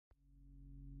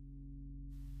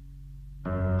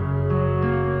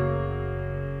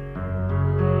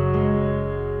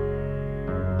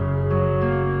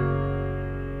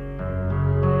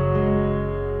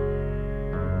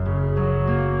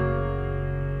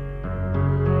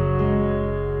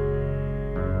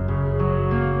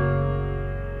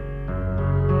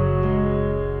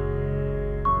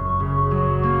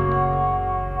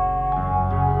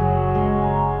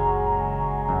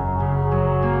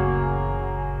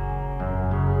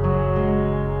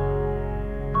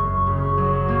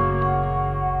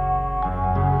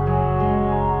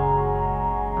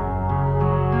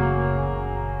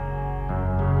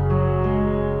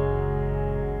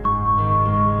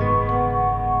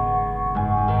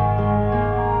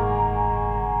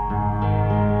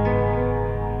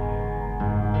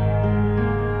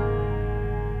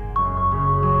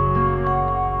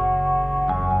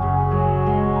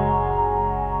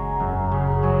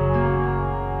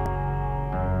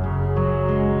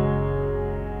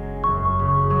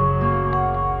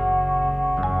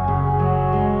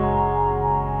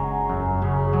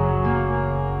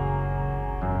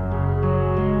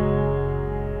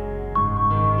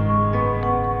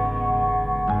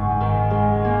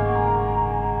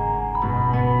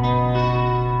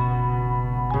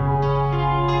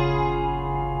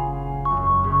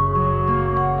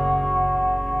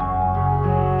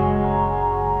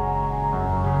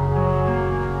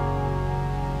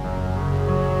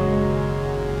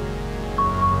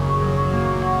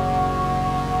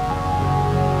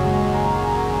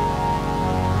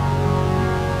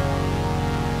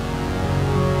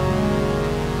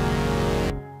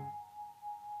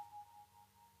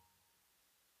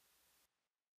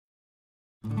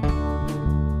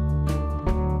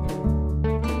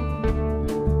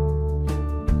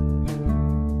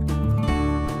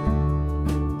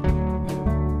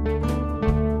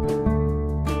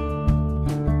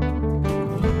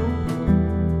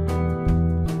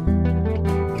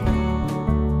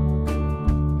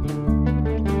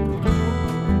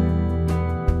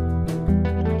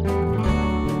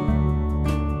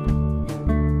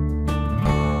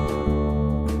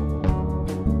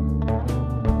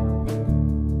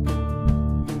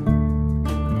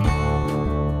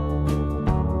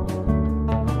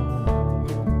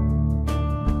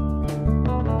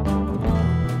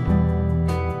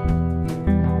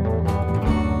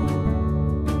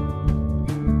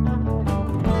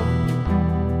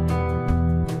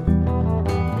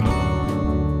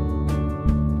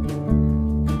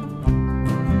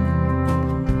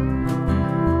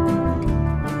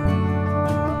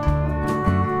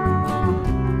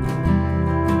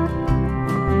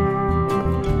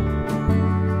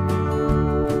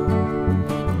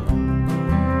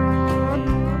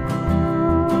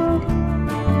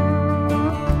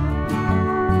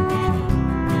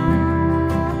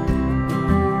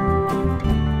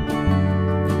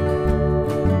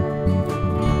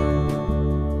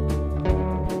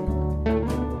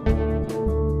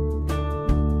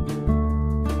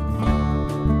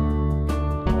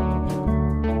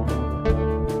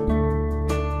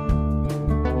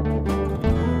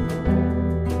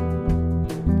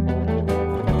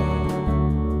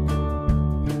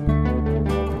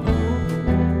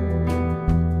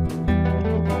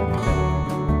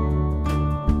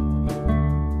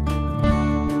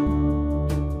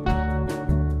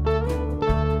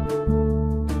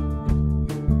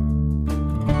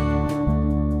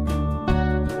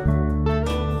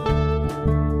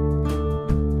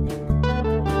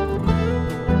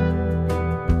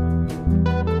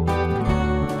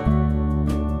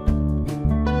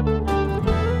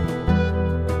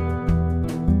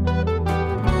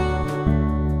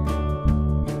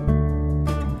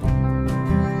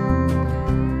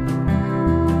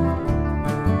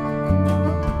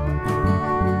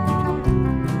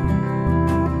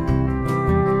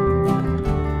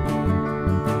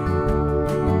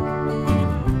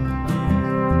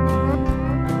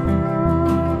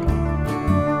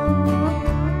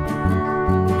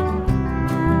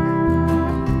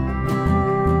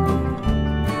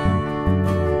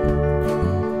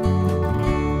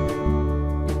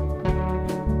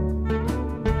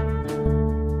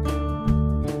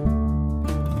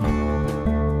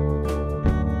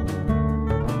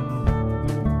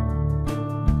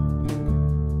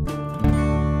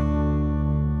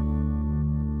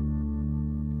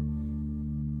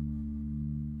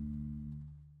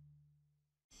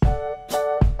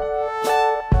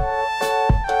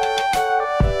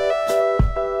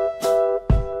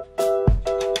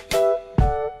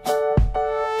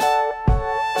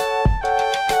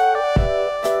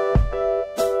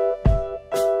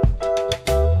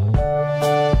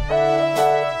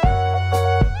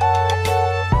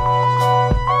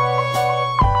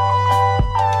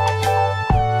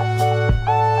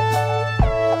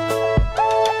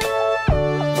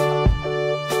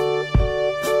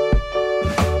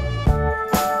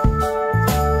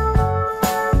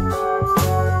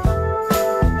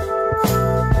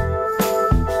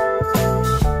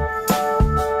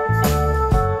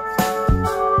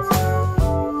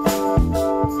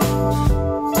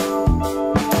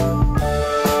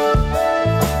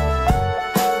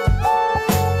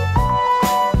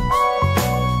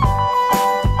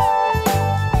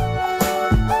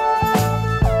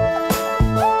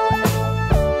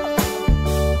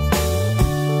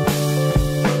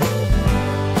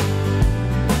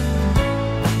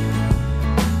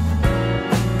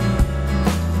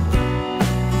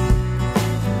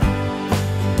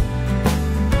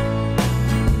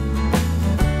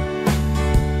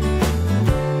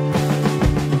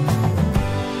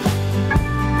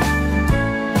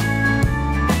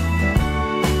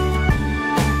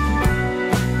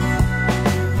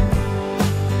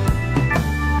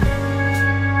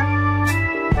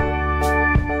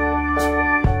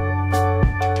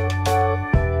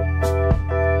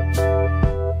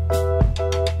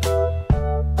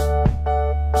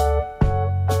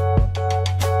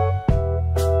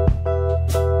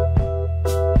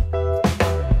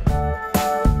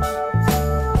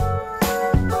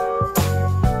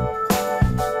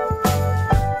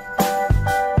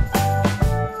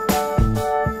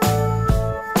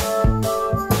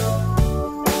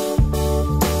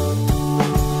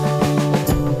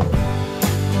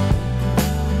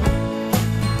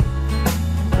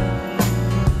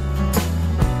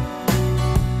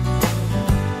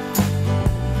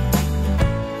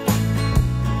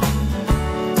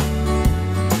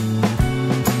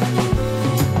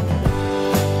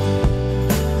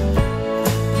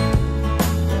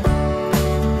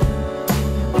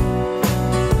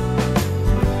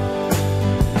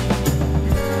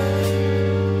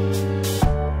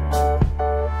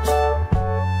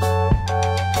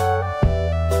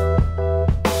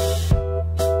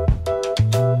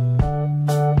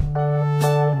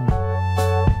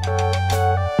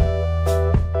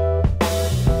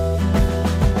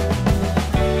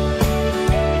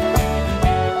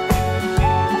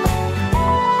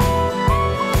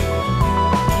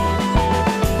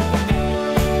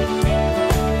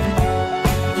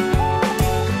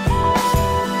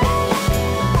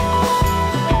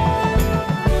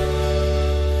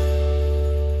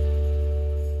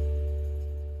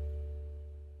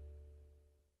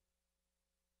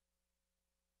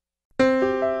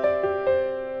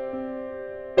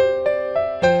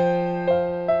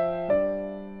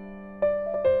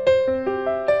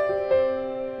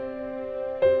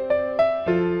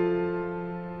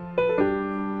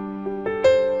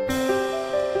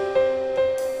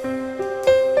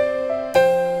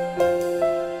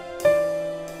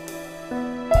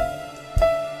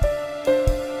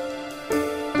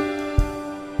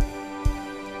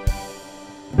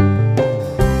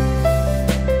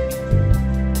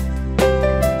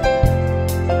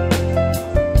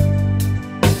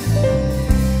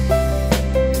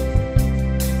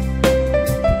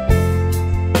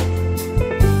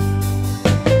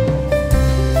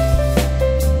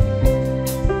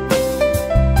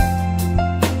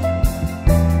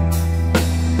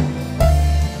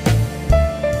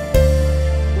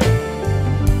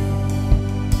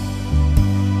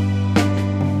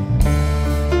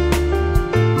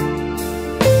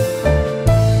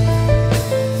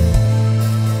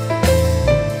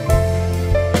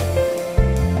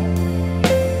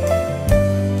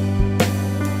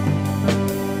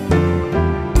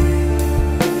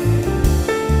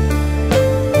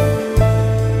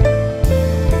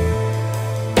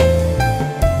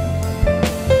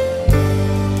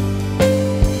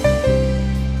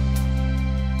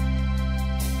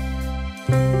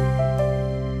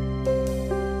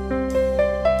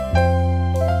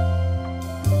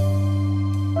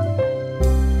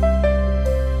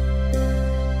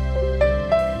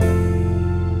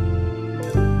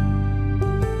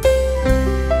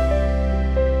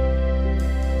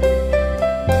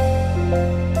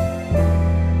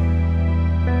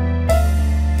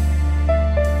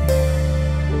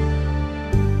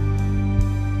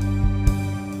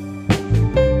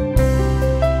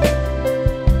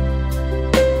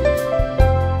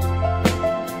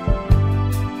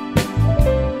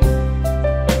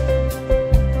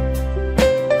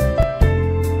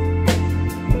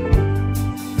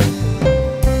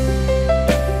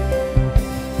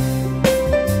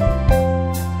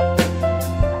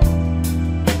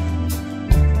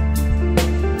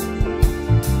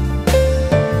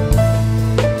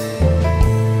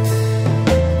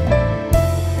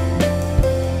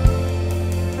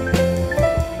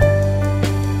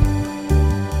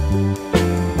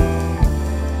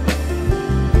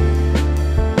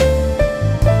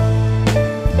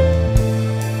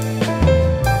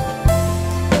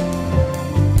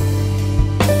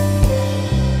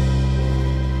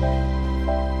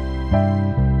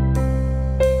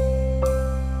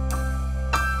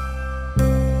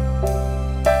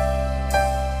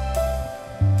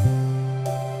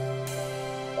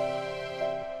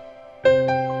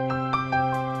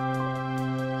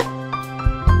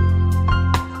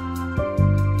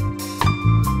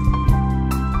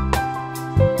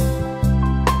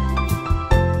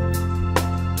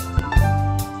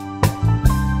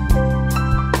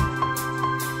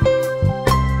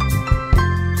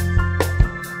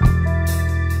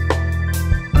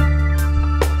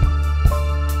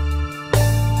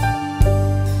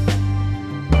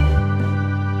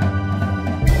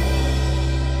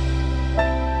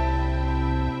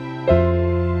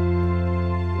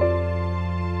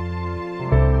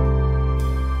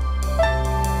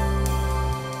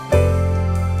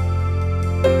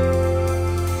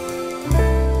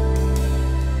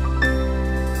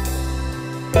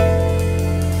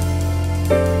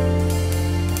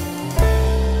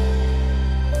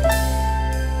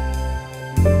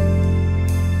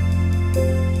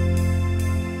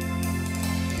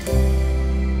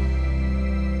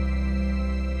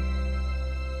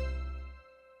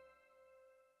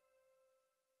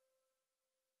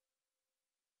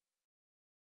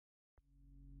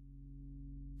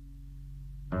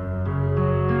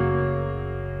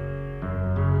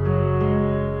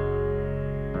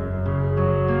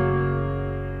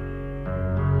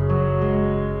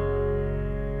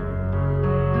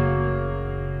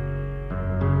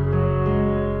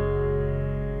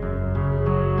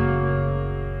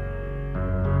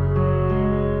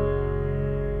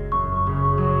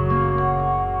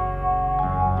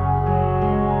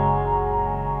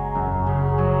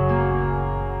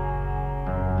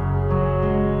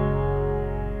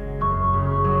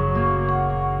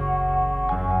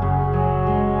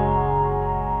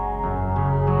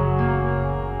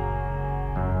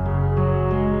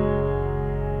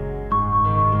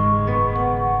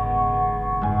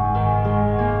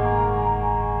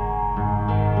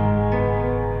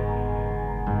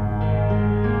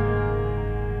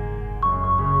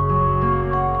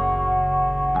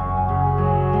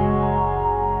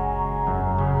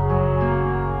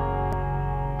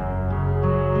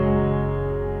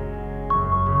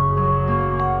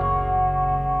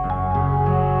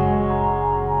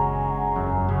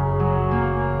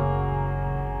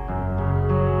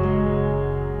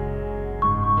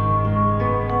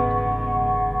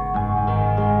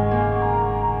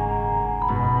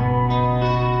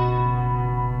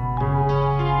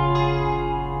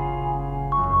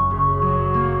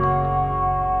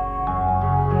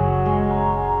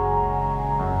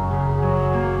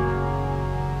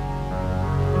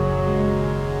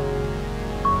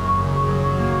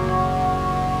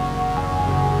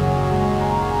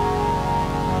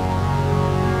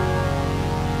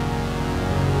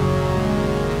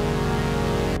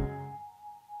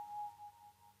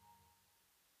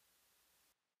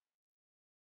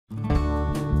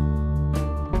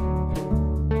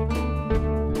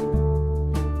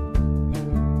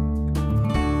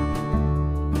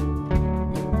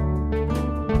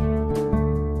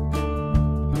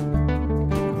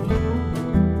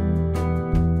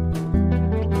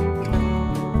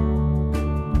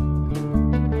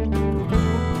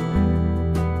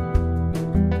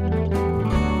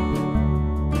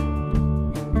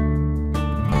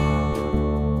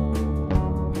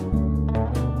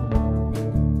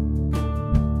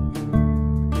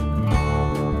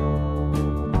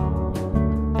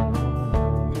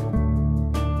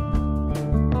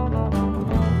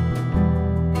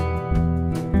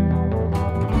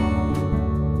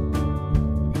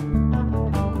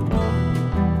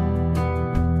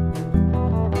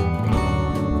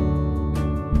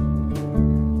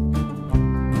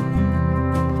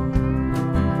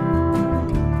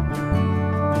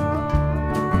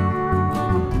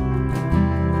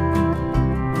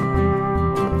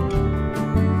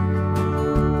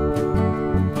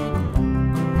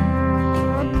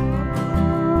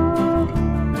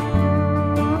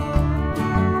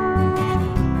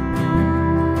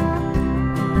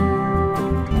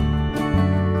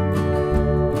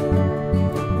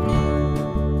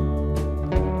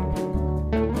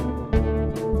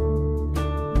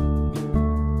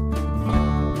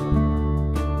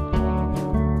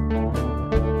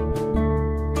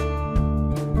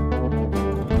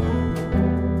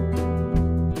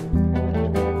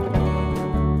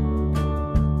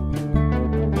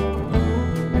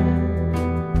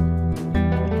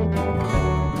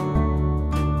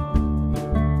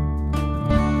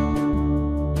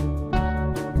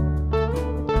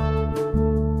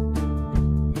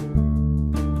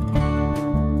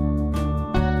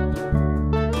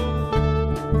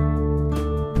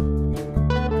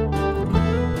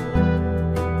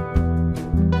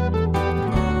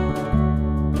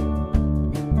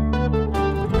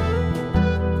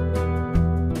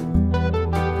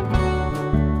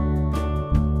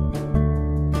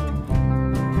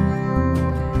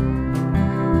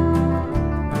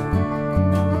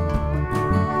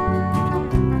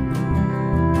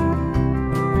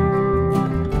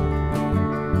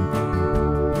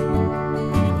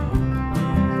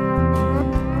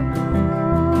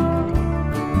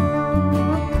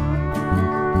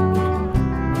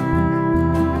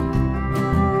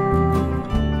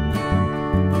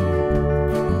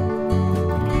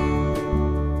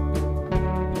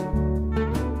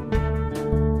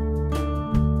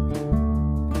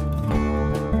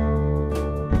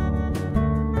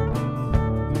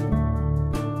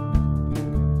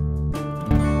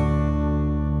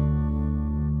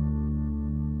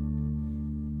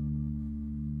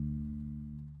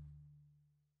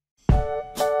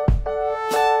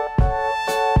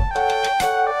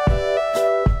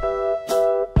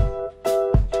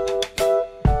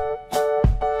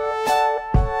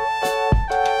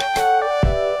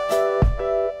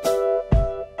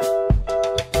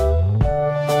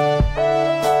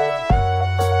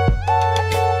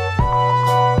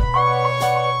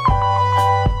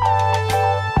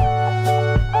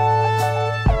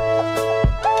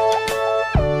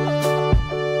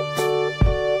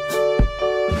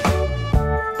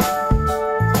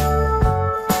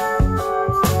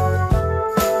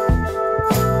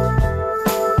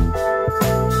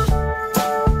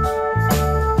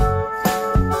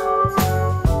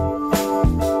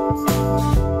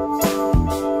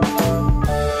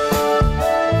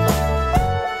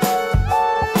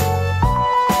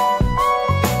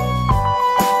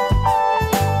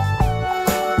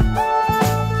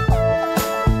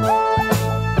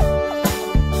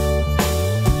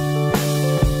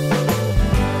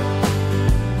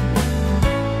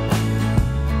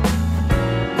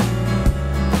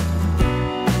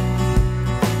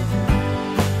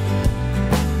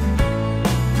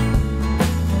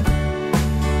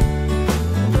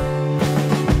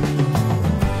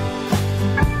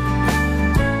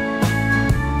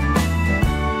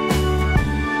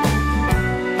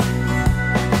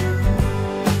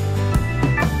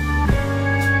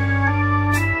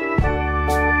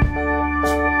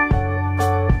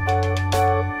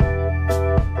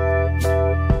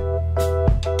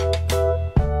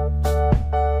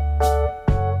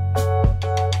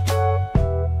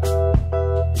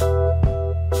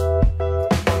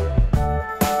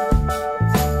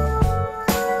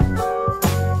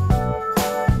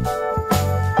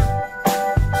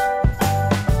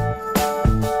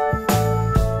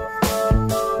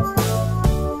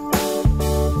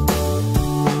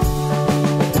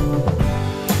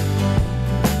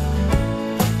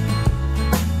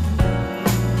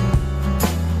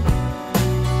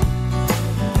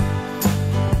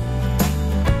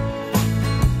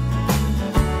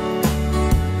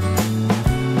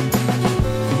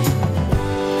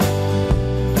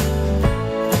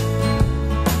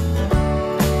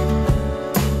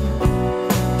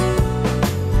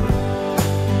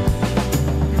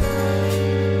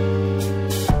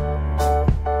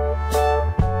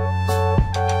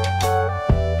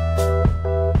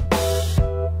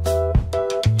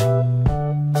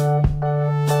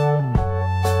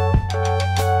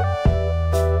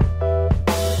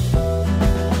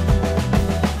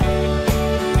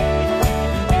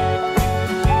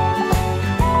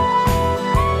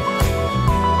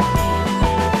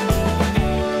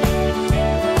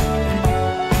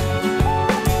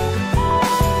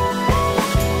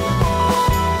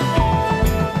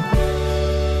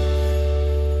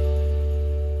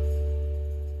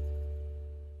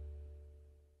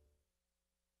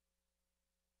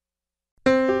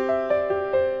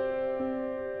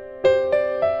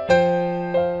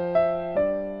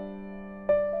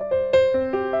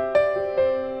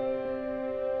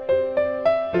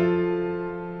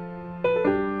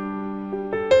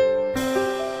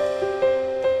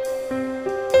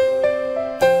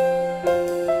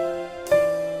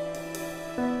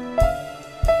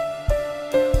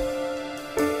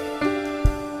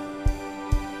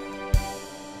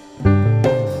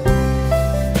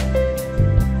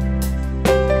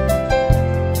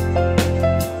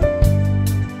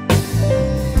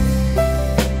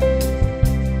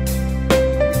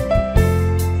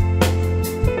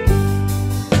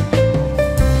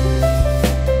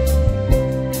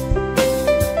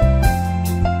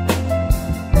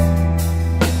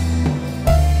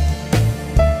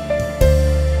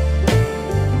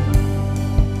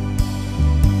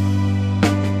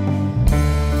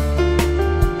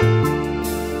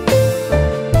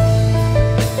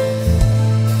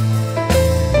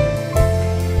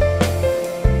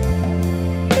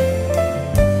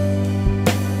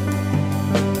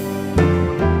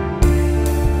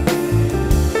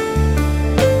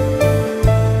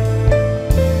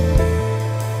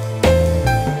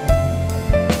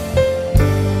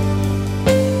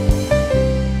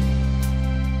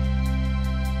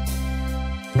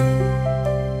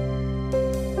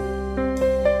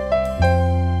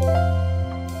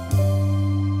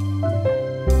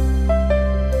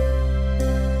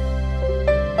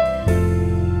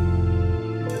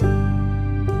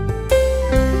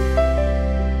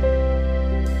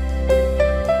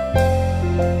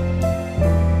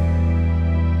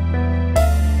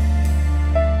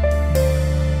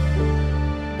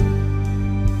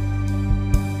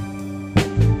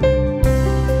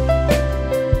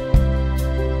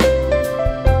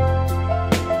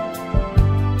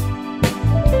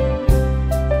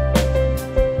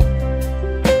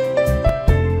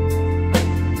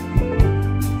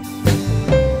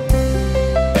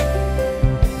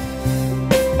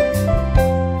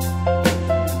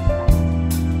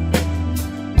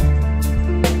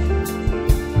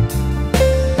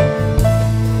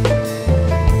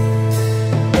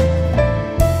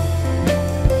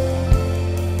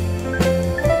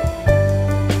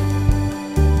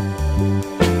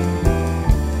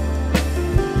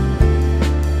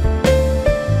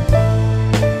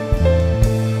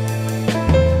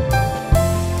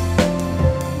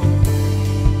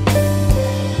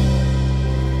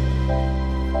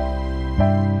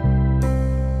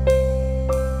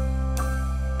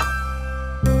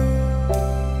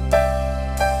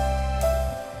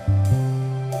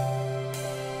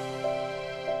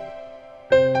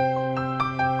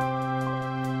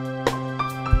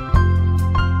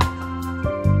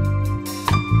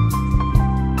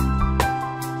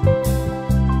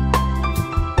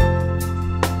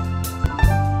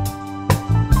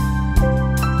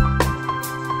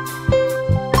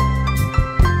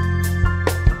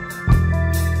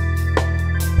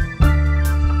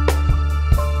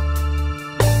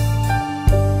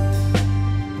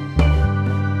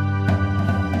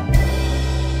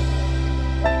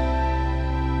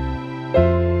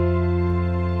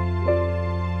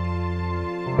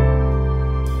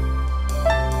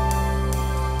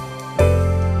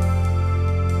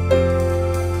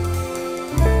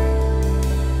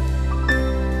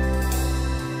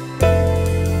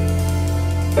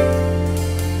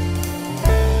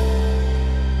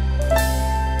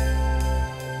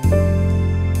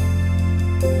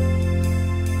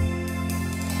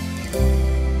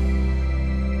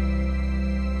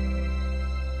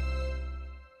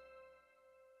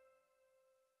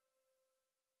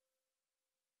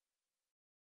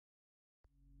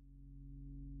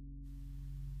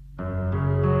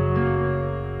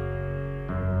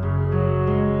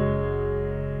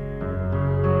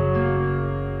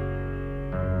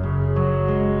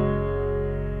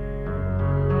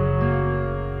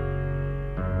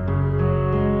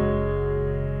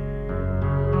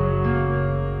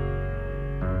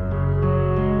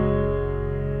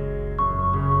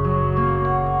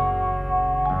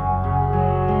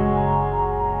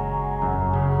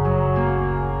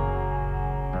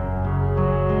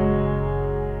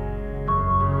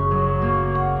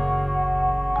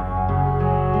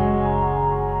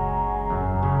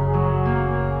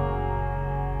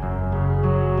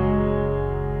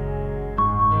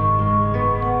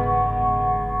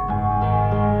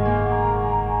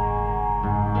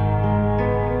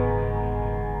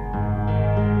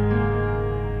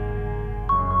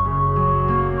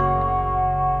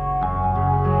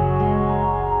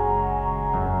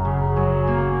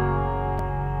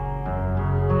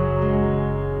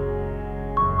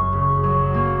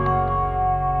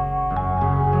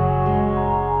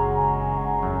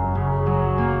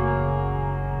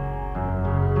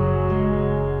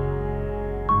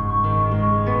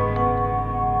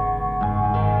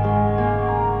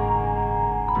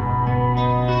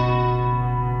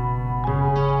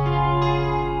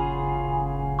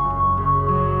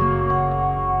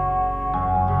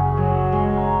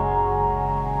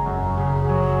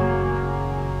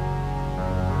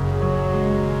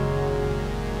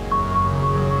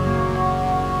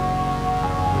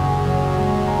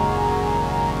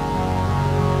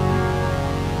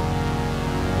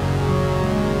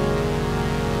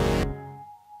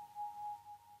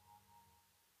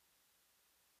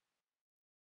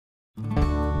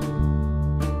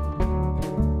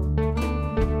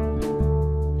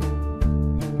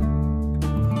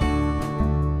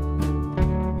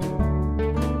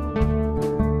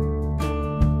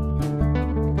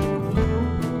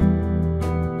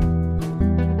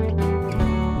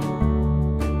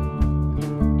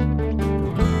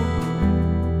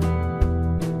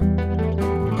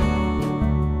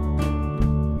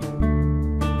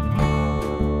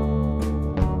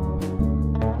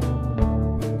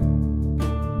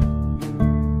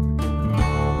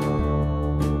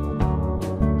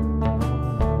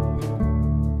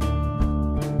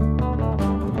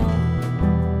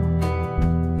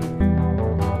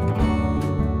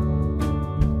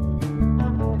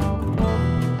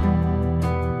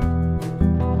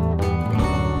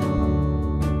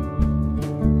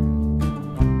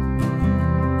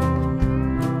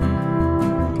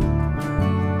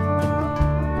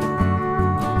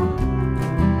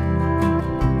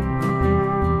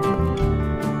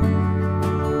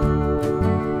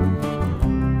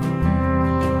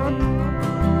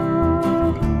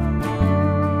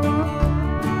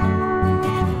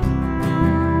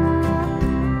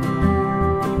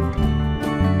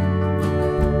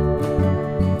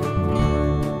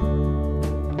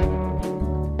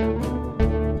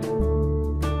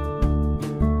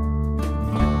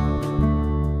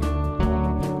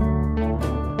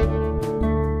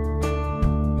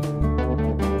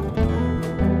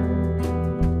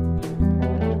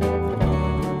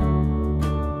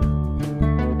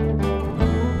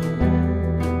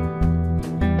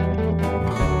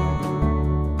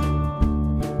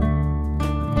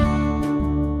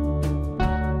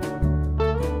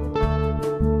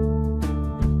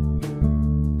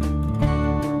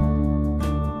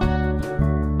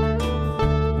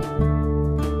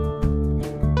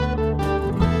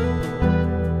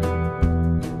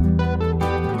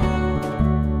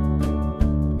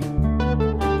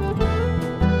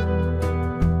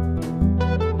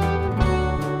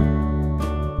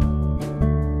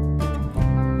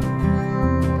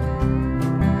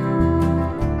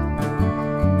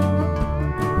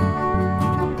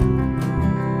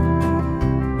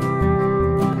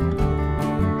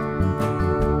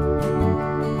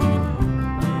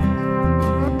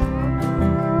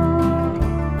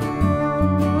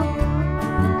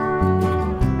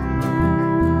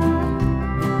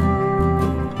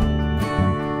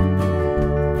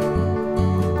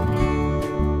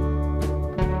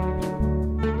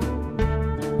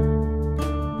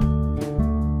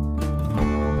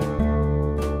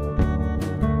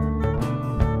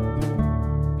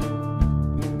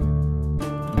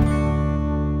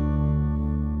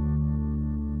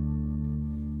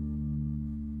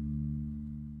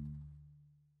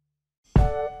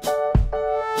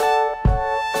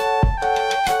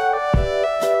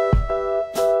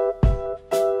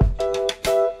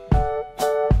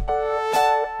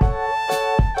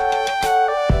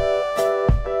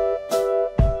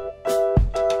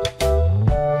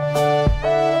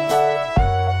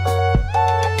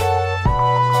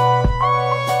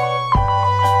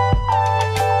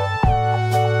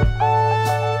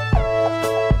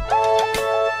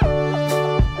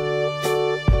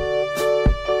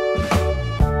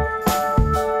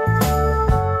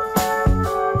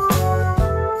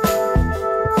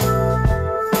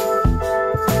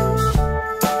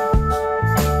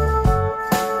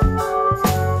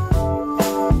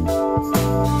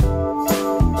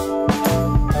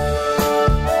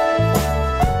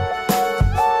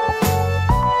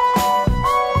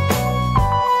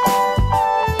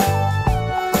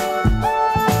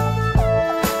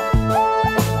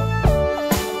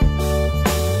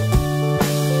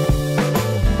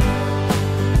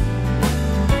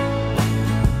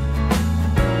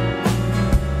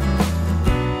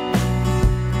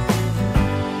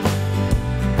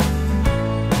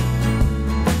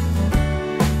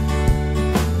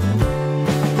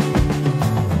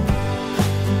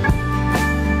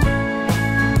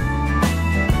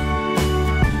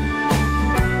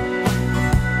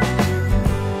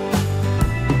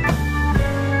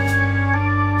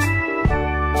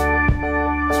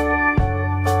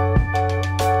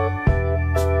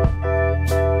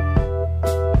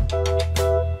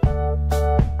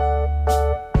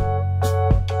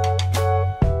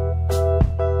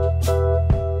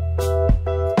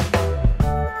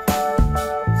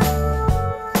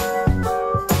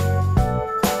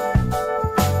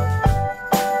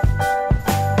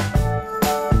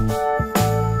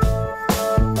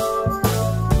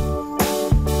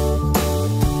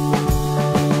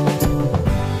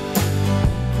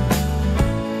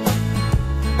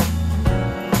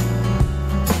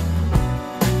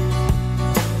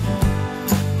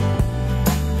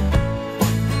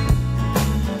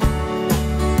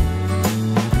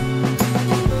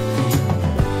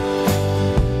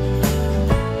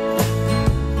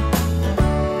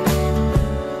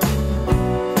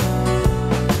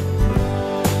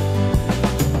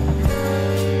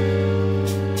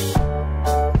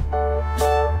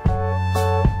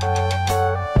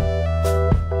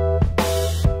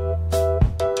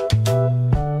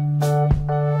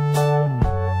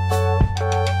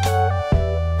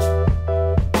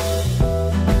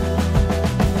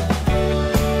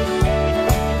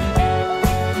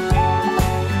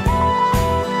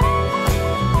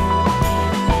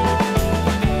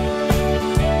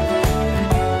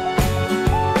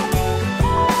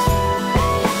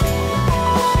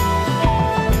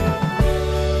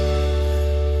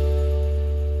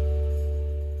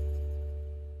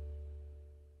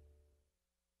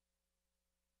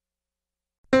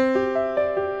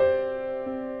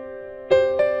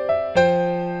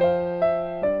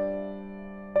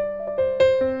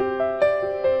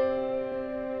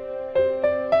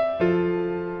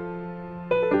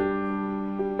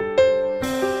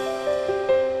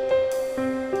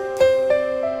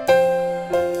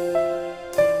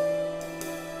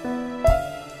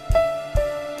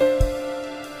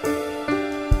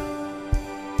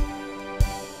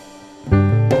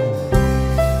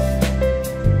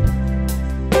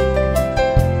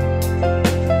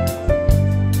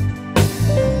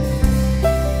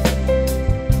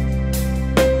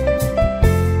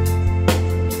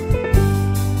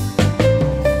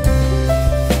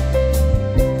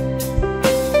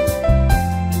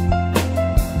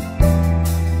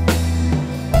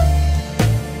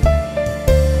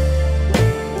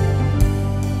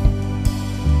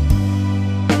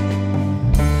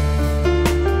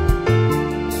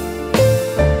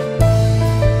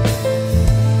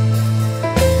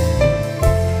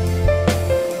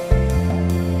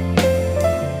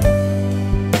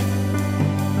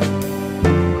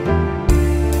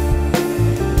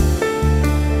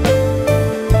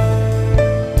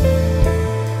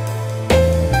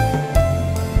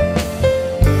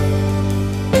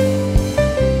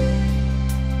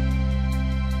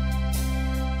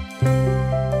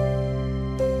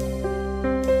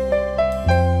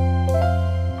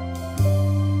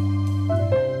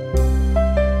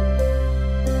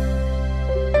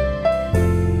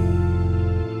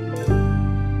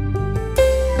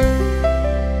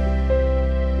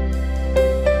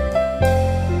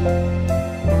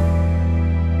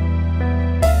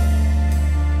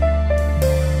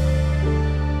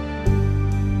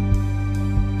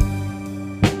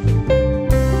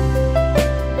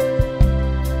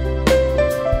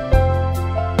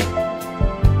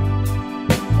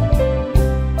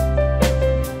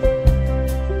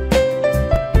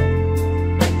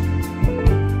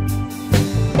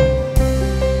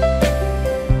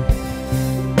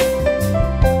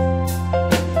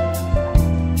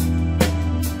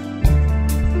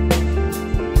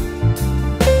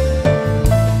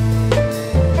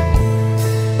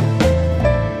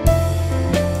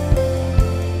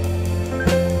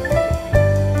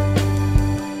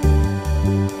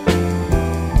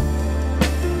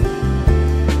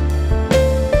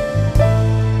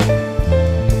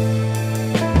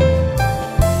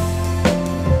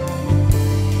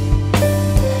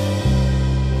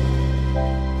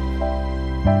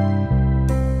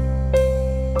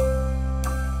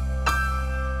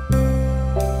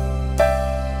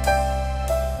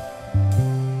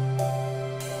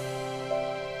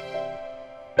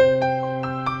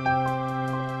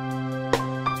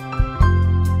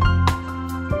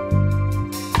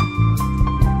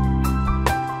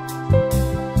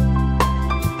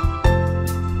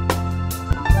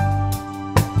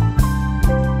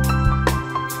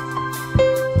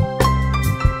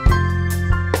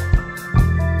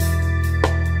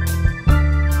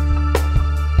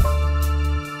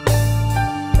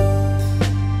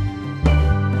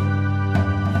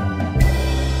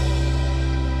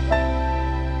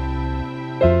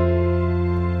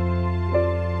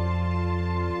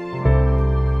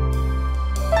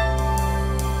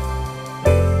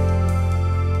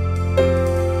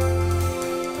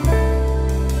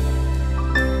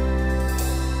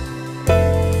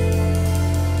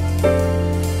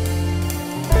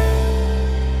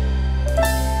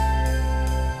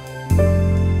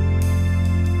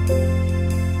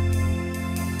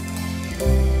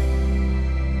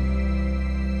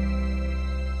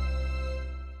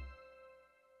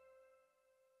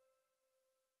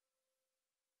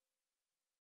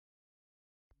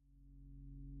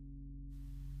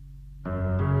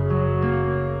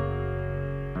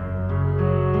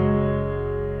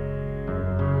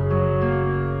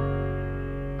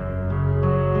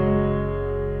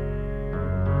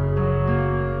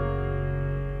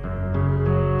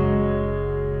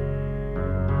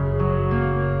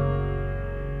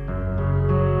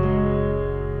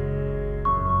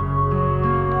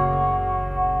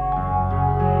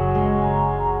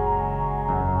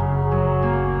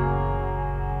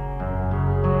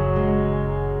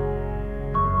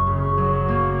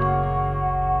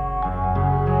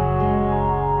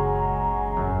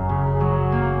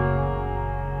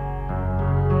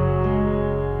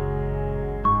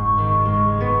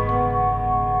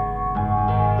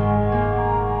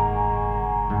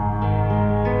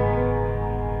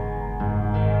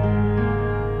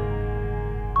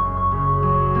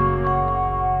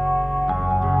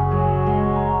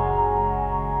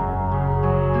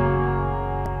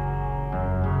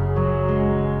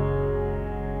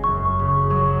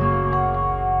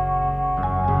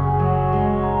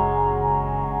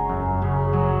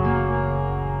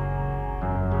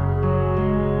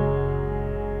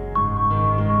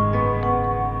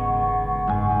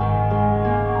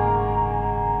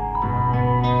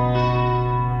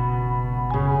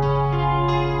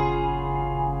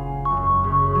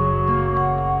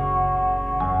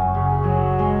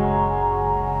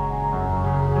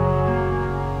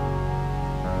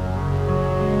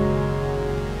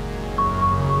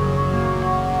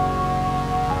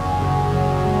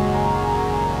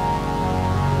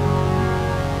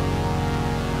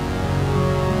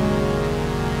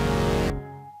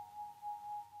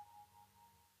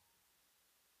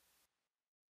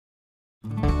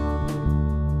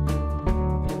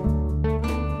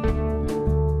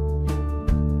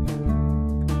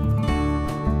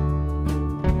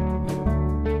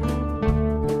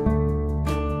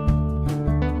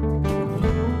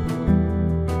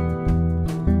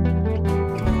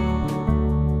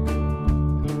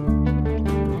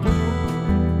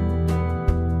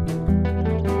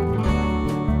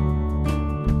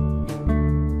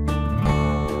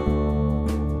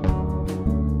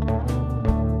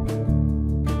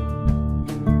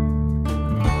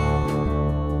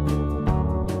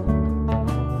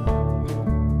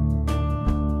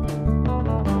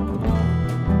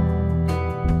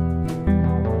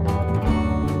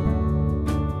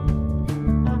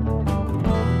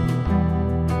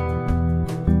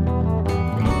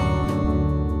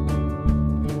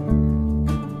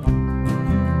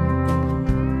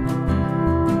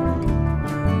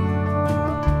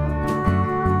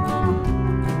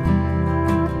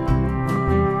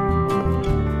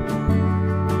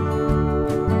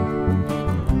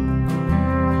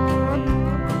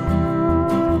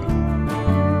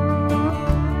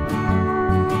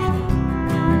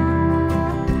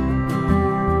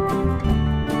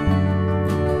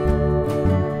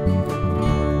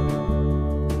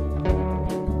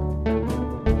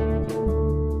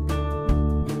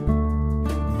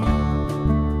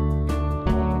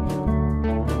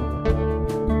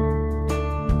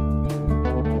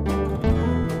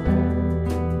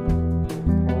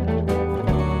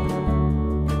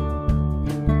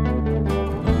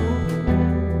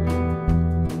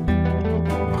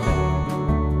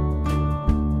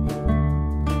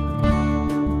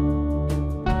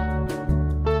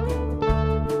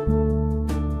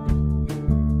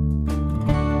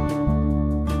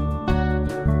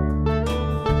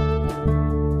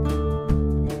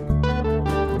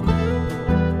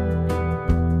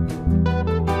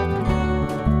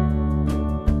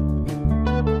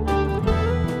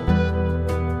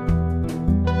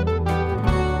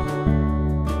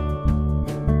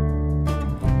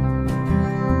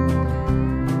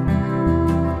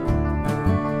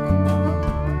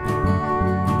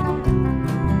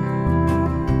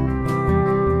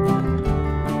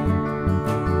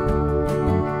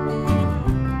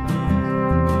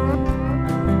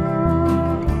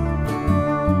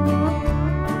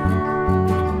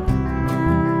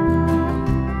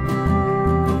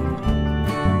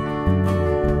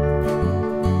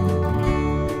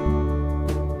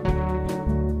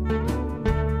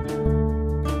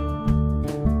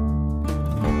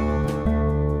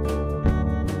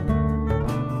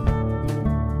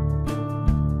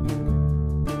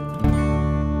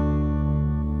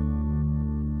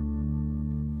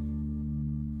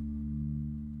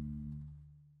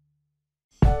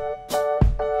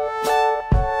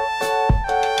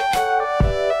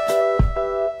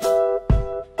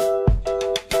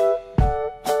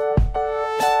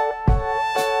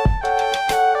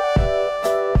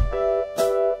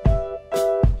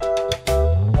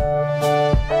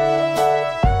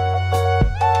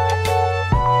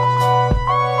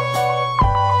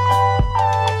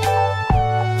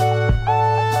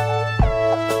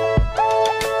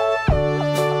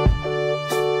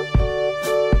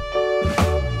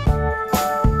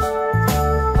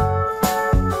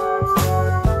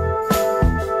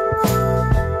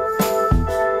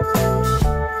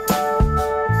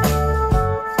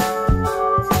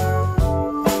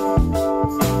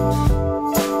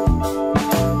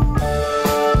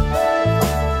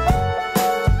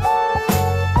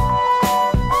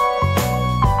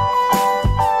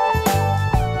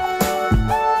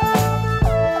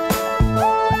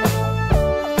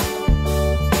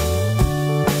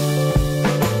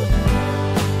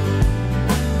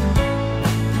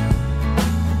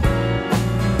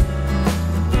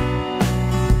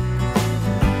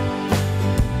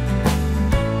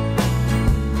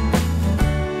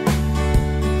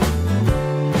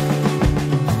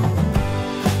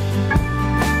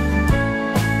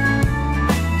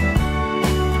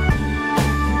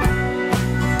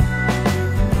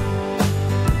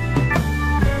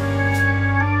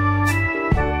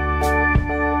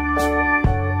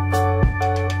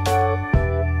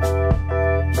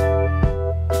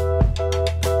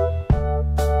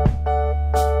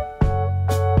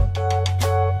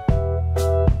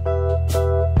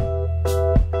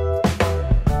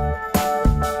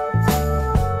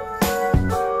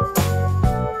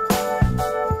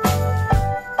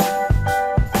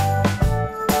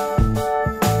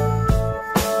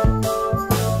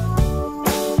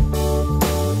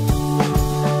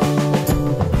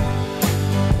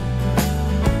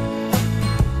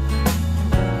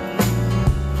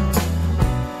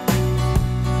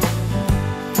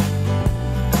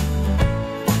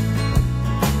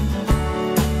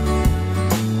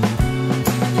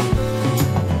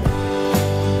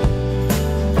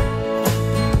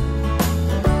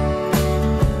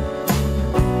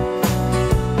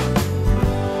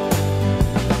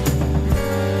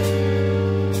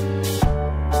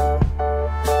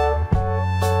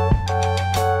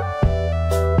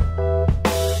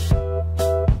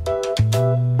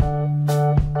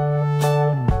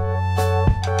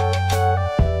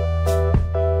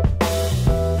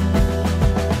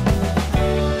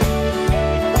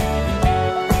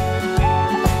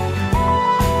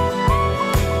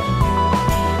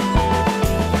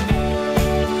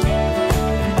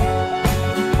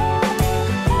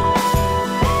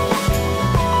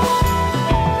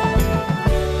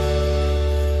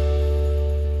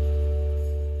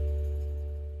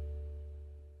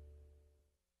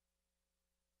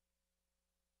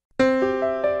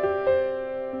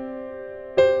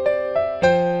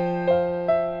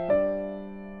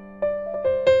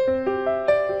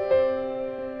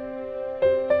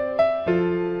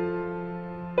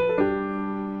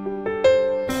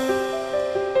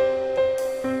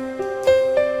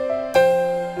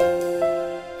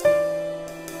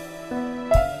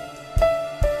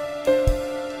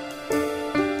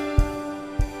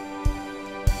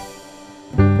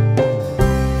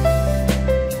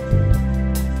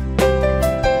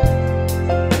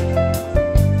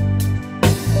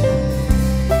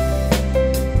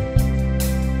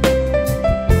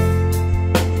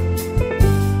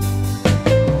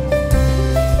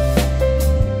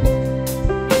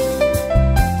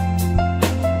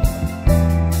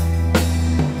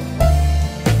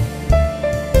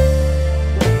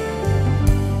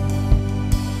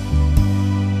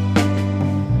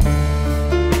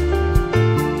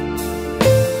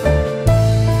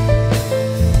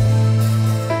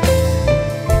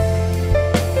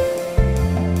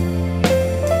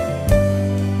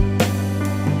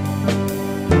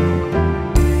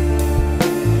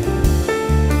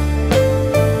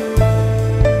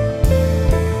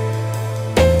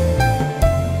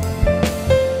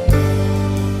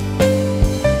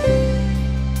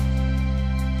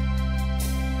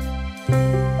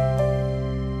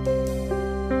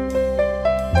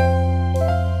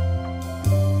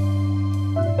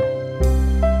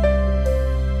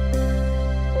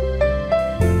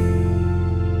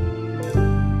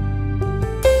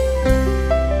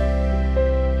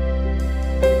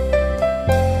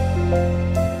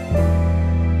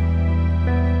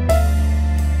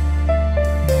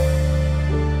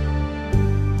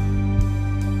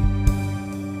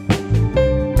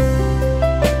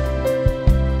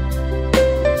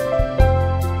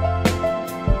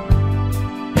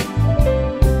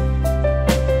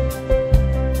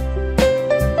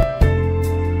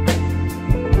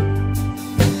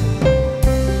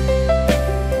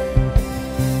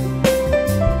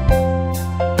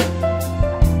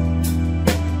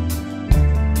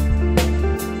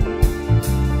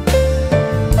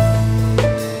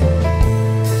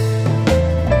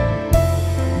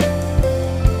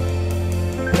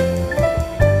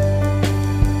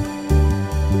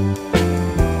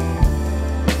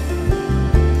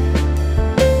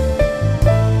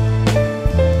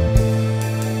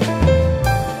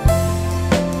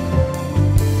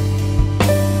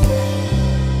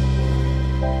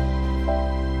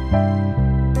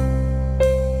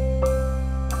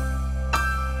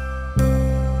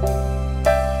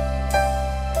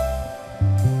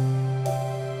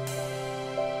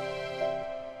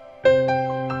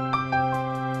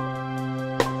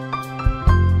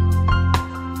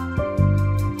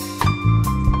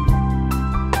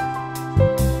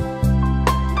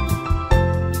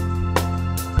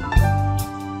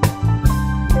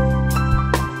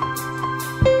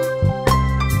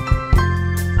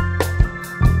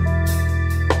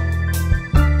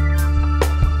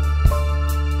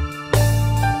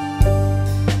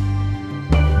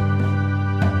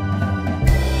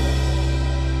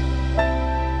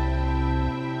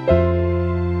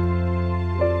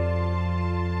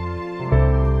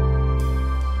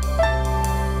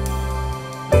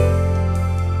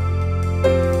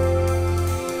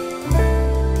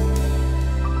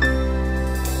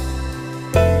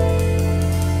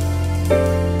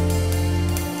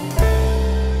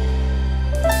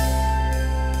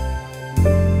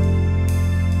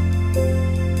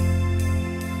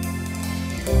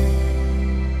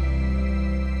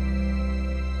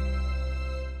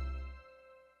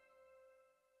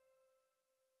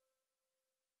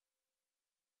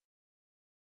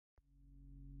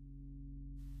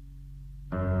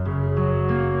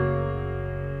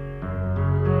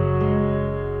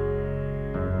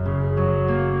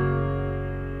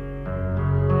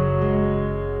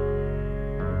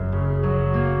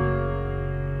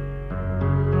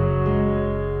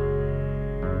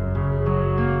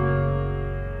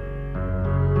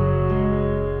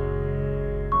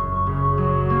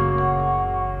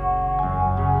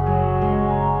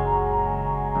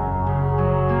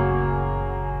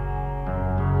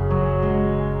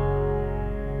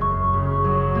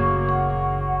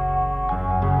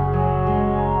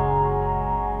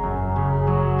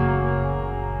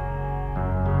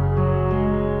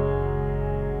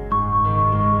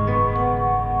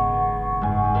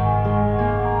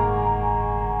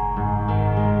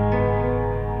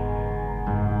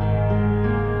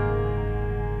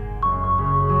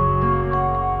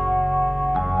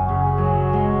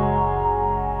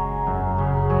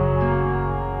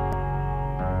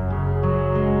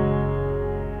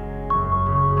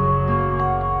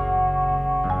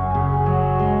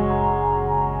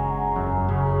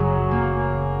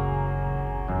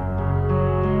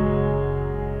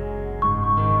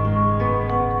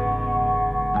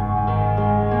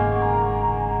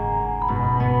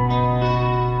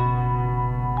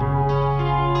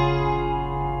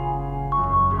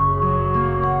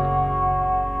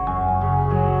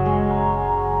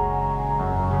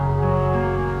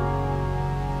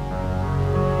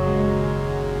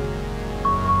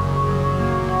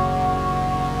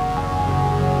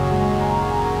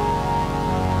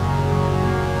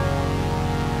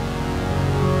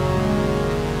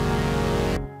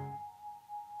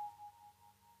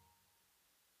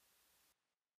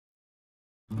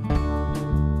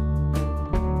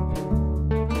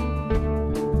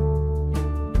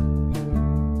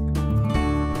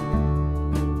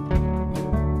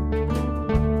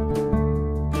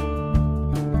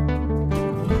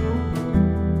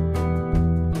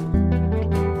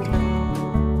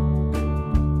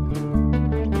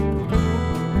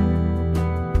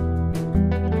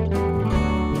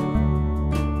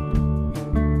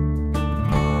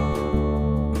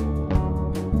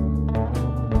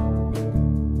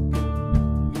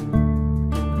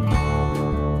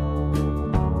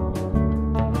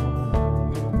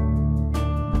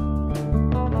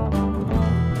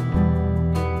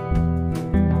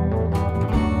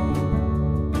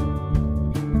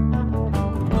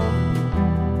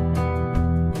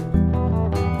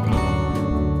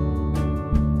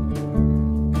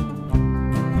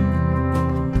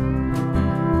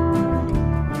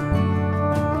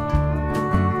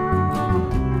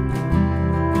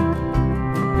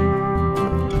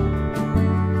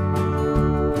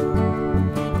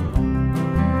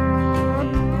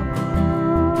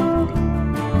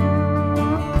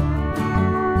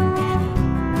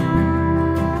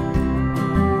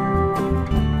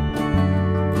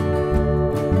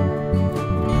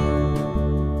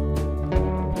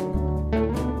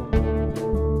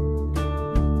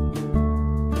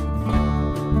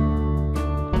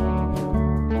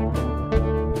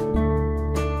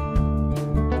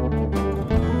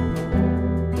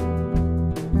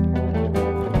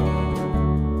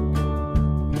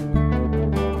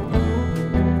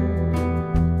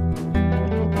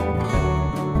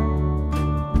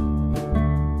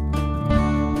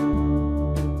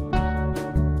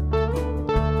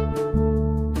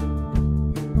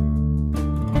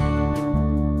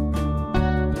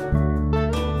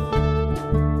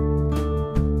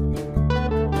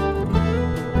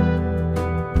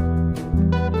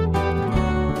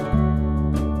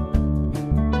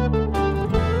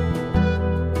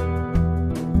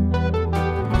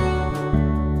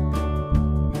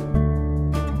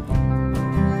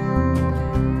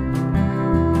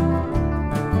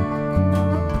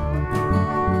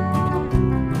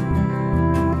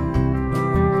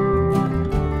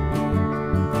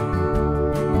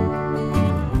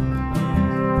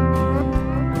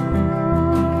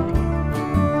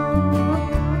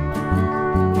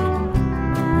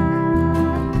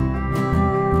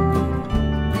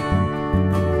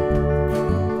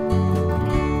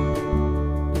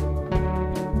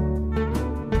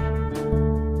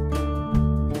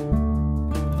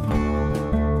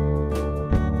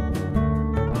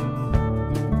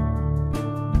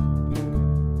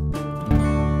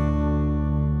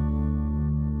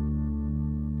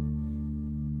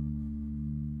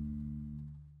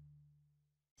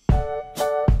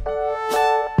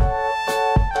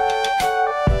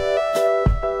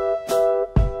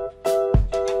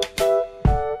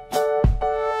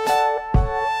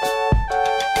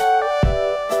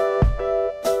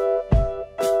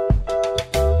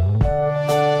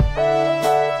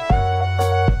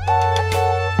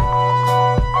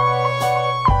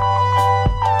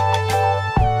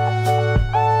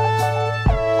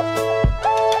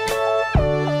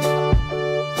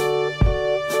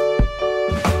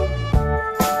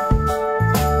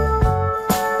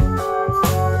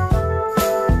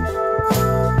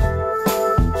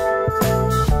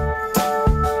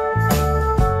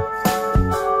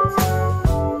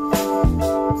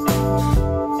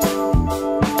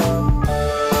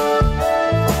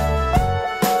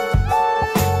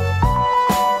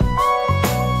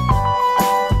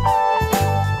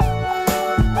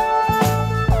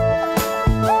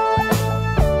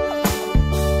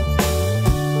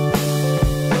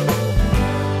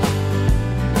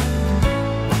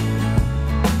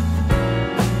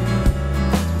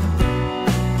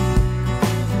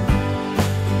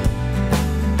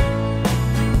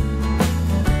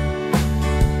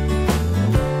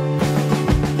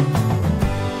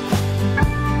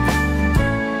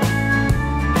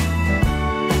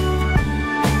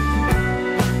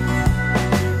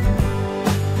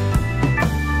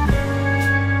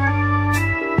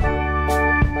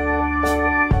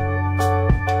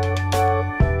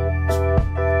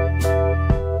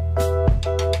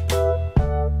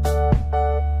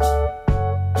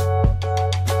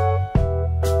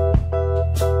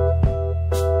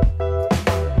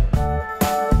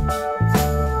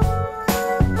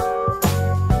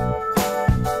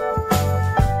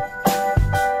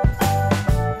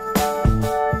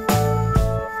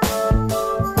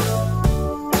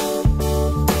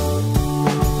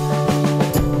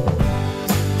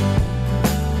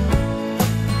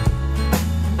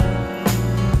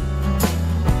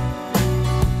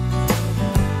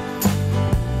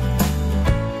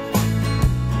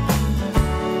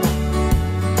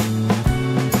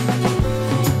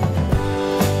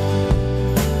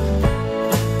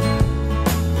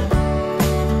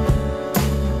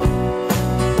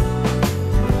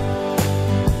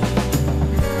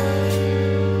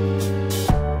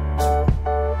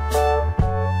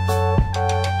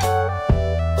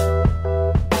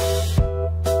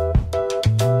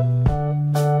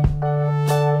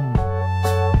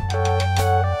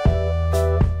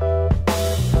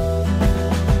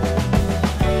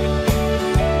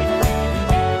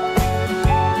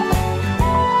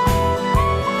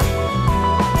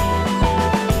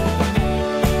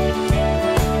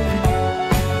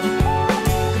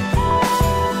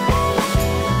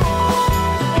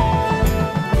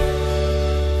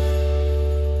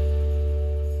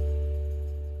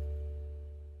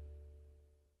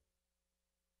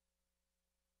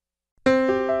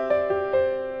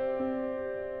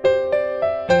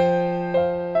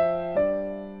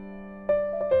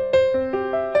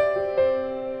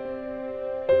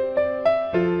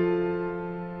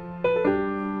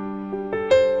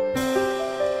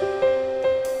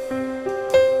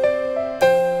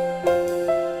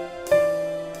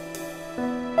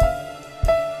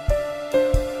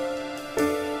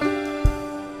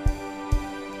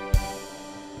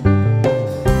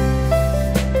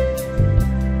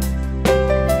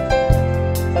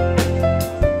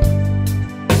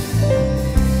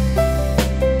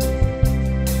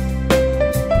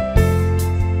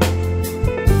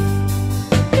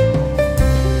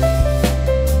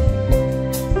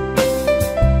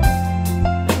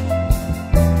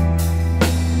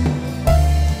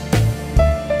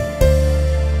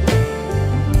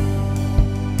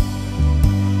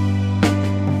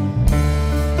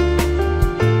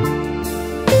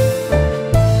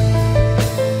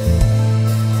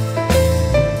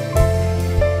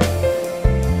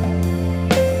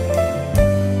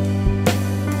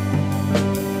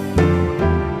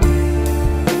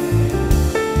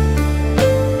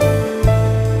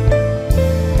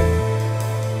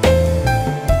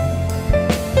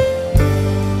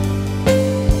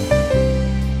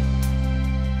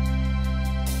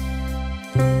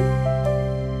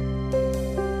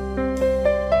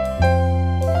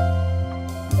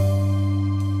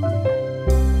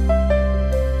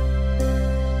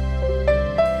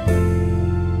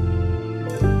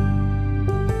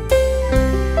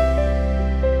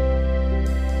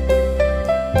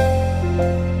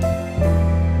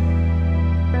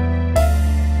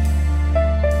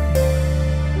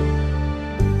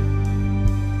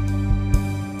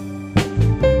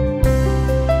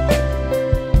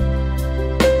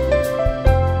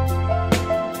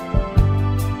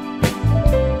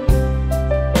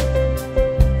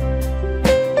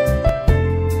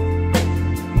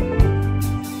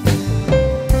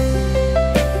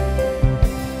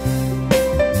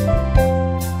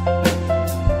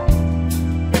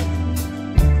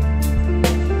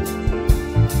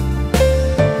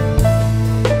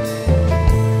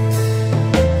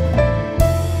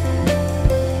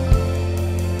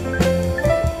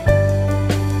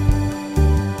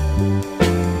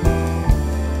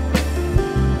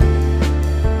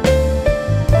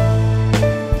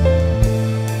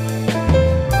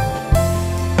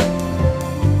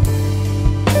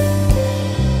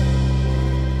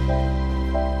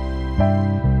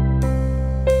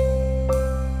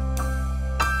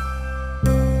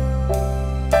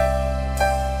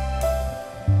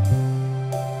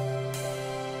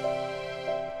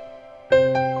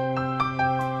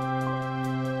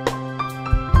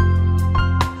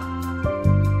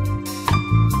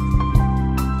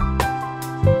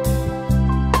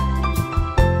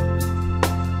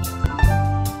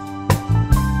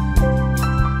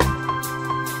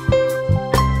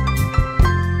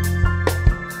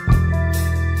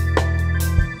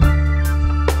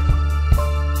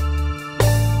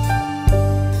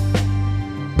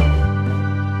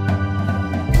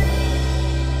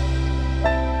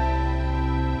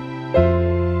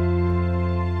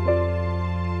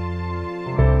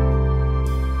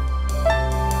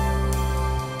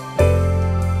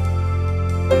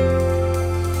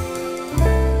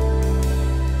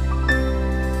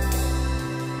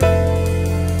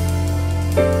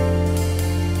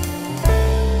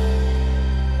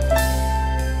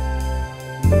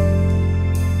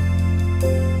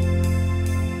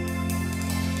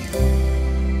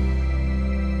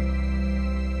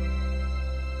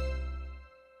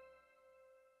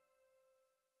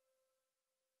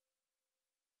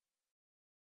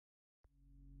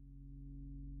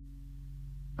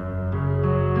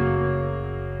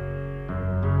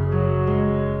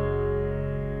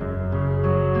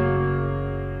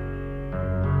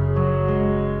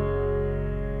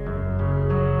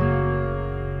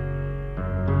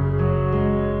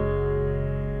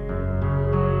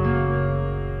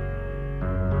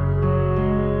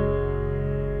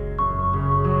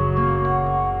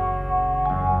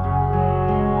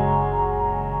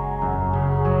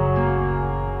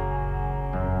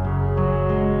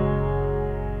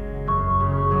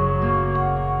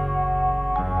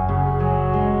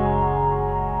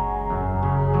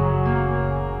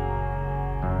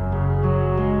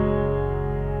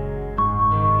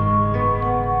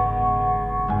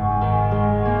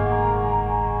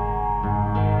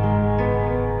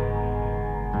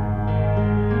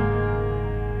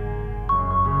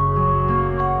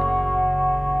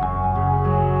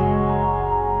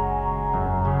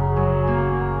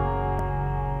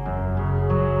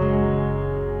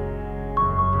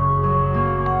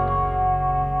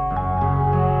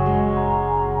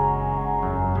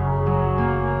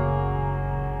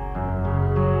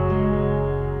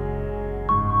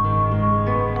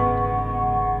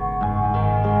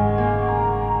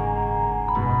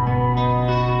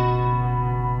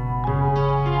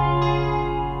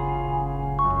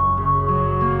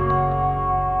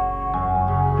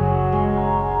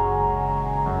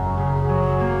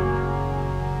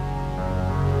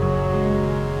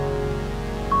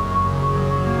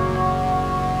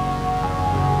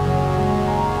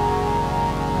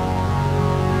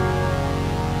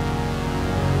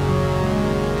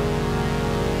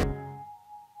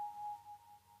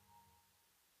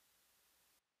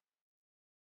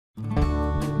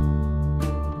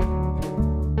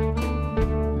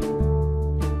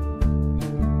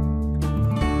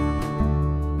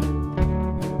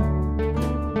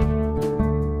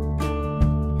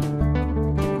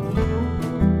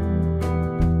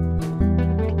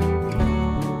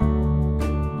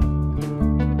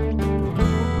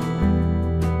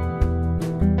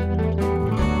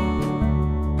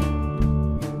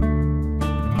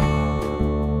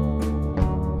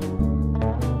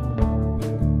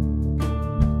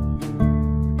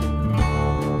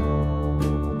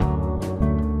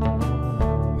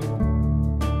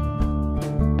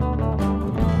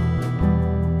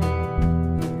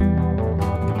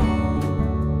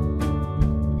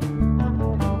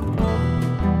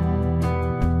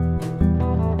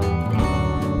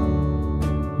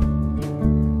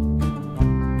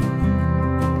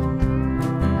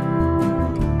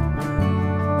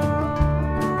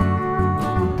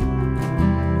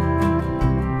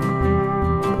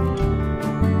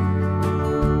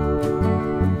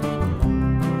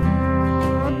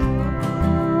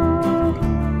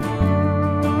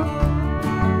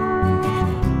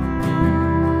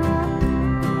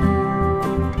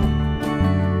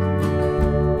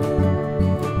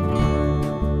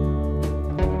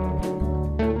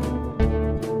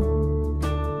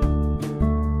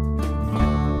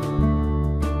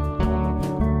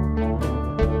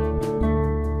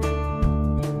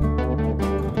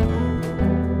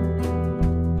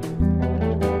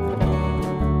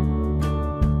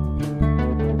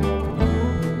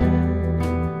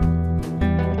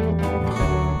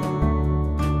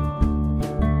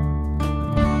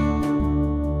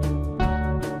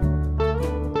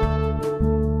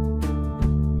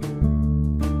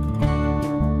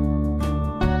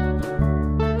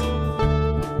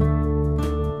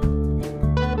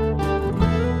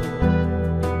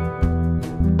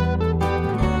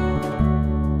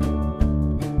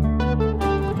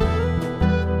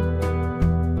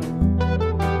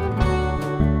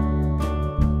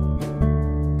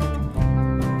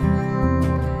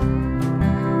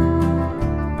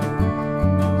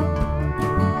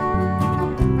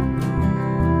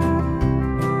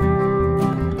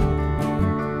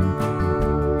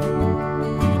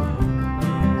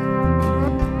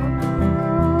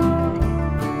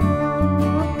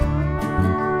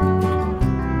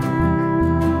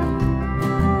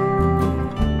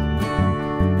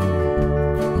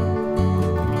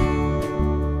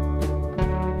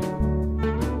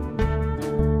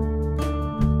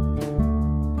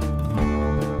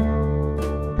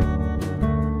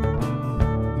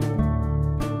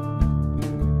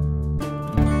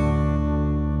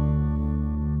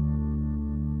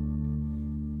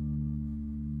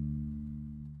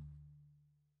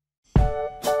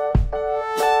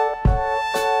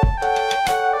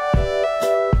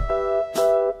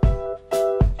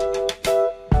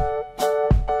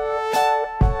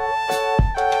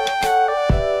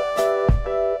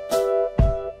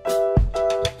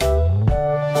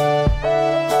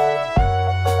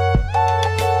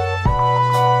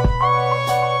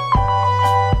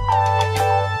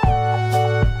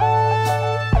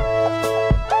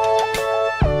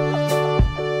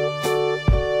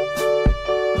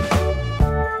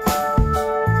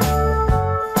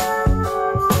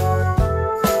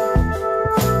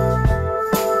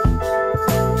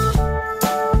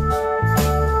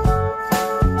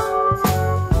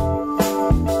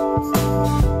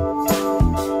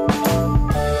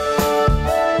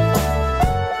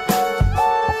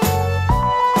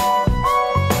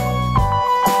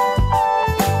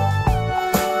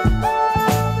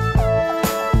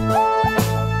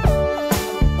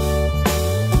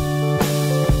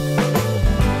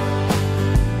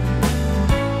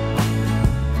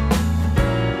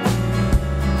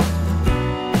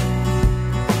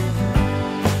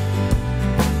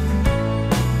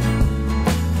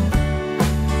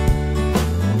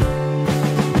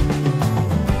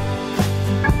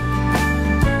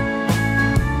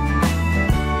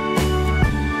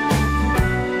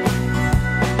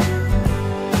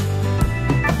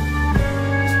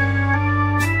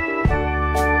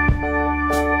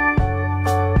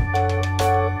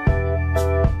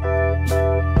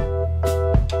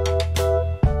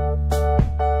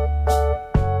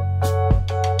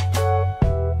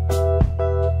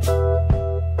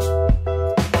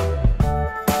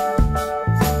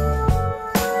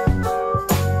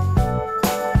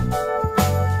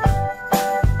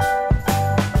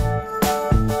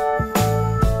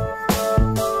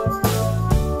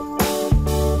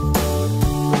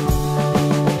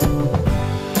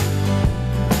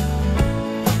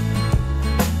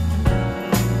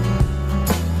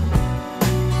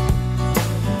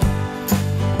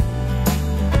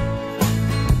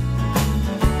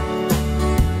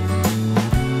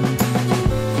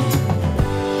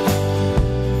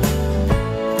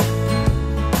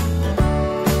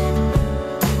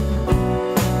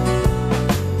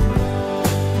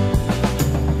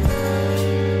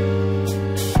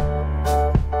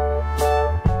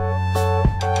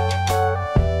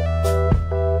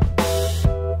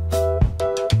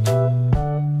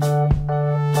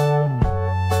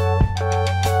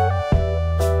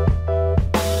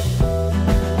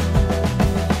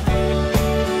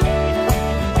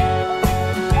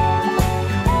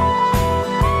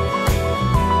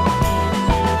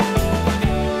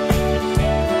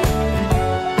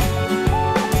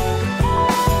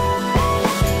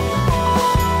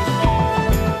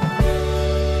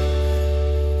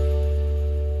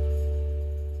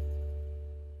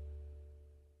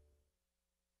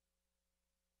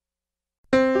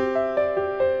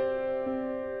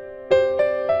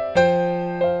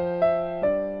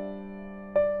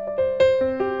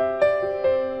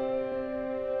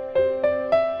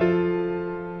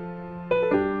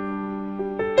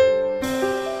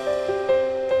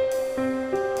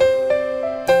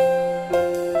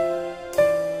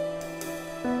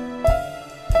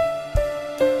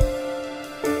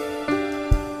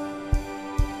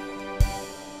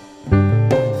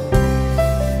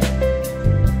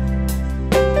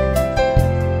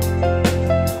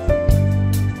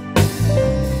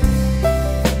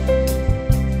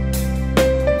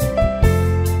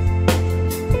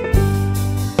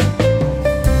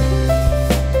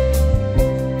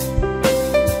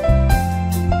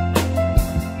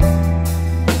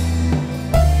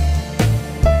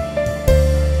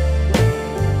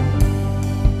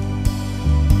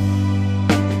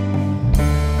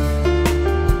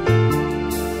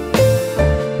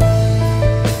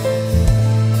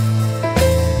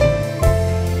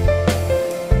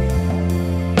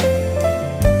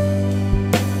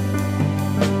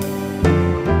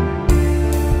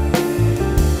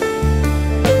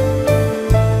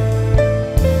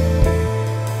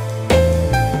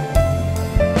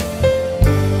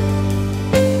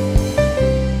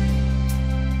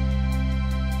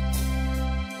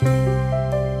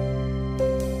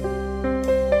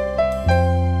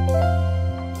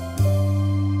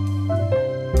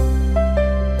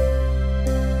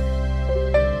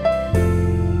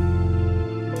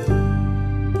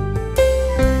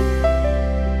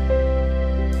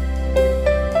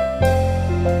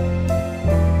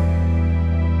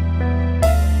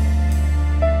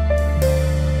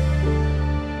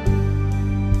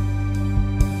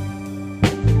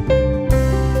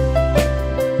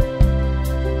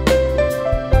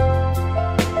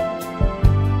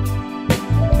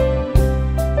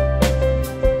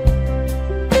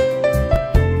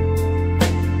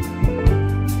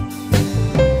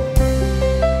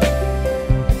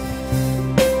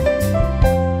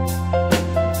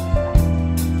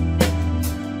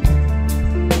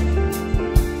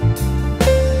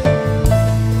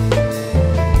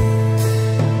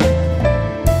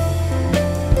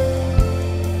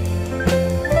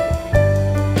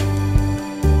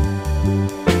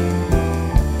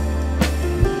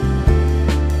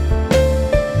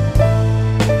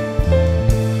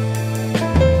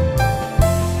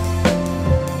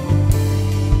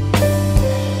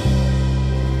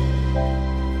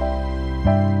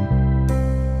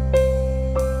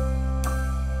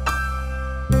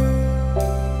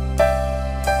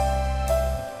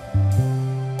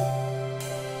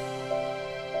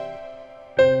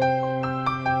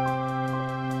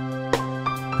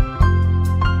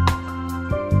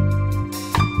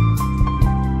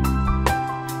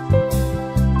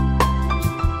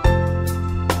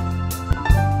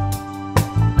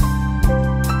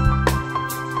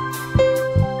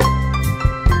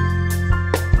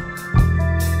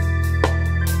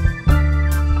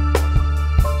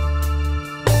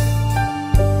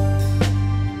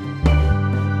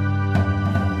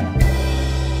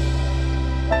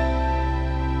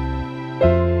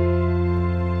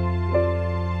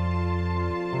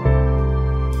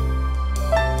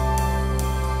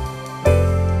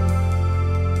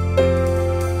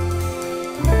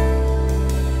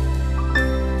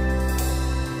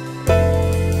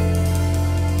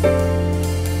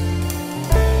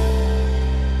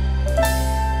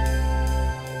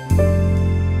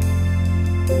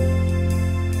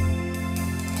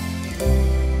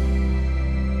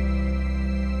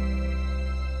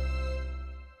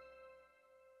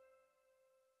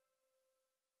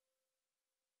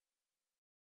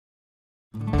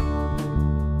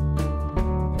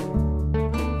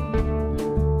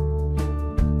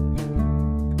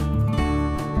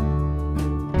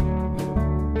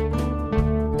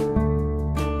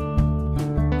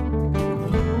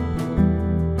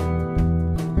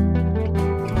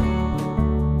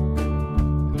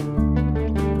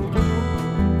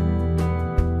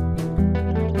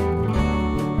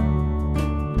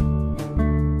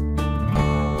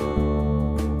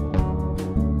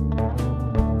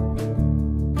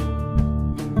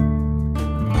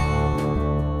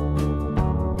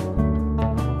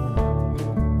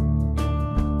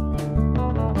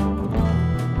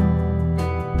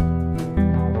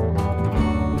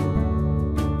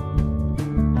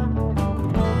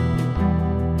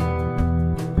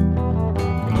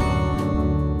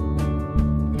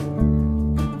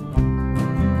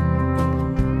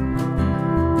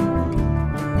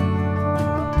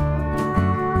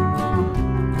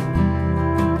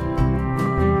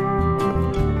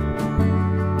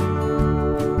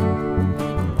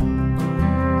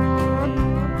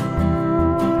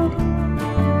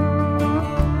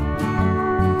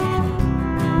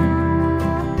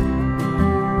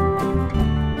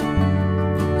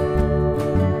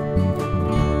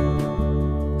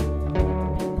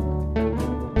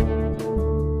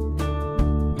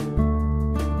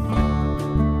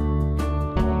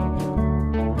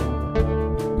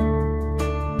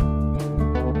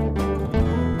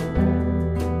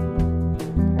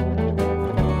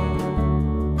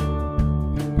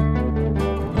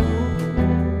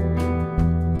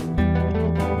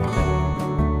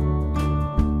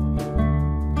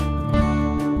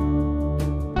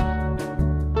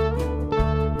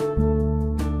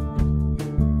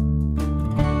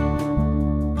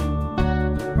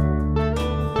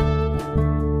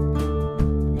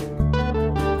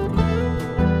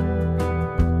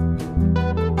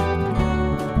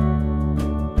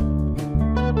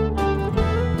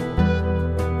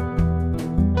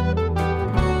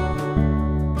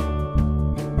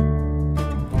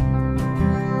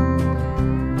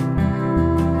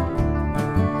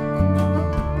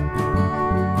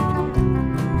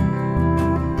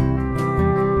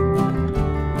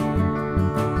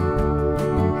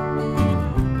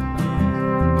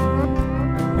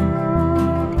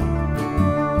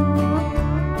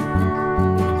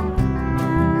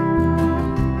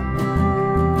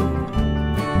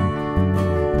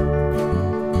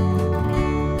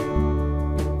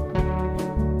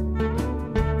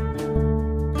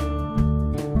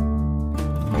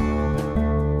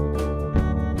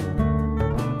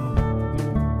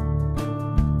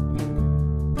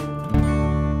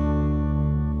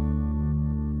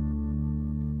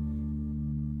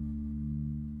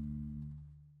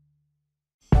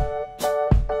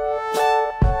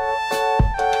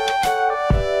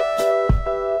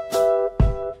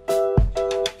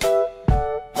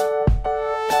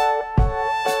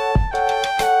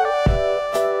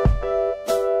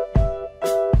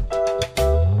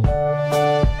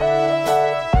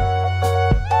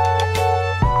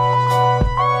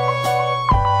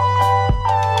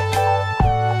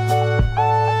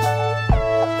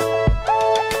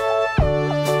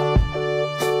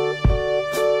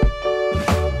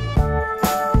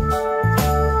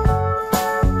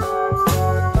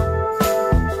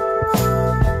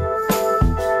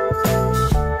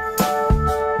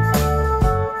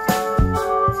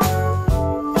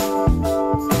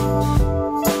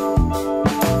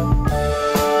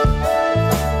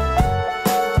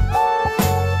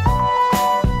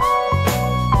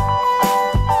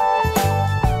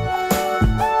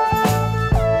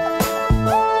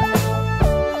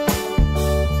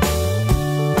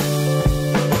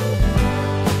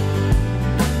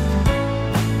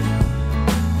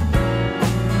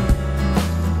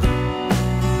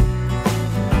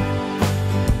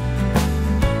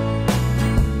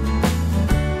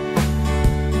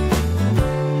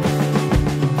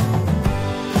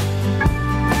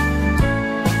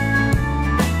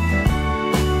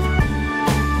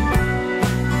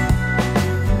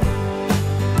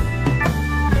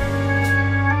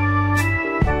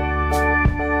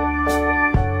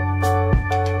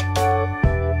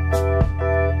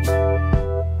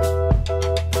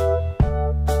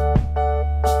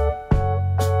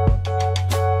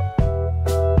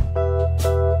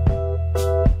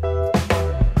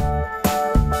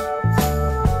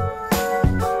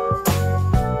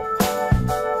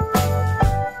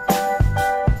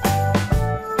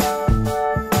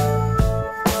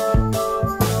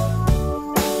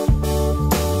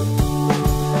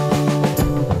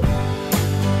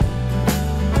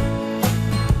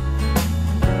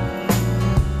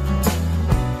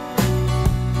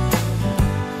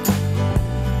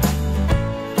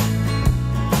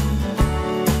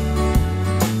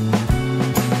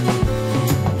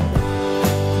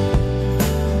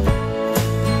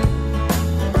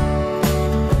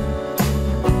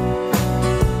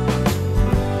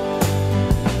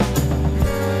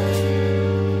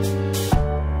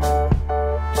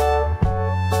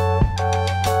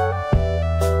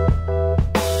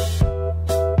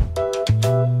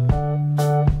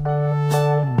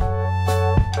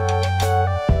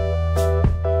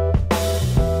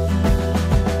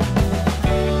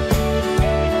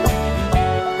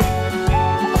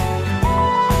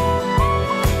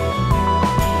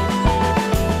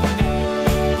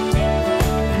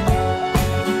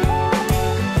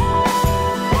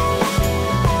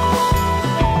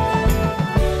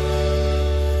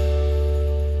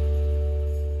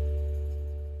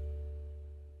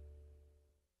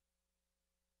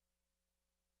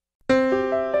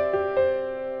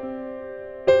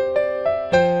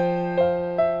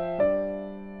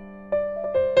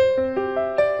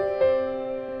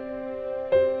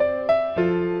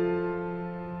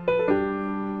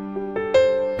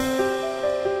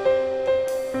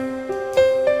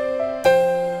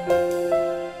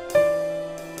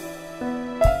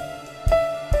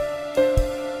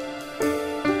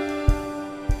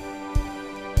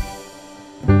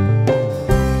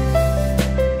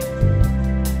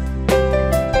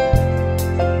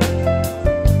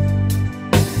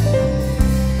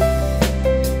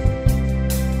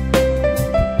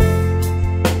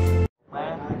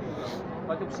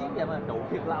vậy mà trụ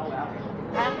thiệt lâu vậy?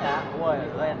 Tháng hả? Ui,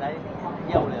 ơi anh đấy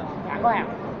dâu liền. Chẳng có hàng,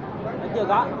 nó chưa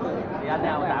có. Thì anh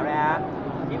nào tạo ra,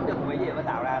 kiếm được cái gì mà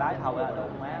tạo ra đấy thôi là đủ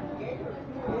má.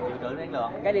 Chịu trữ năng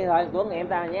lượng. Cái điện thoại của em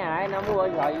ta nhé hả, nó mua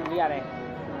điện thoại bây giờ này.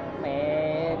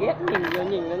 Mẹ ghét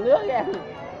nhìn nó ngứa kìa.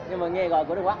 Nhưng mà nghe gọi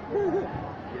của được quá. Chịu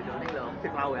trữ năng lượng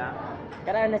thiệt lâu vậy?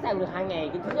 Cái đó nó sao được 2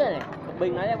 ngày cái thứ này. Một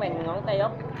bình nó chắc bằng ngón tay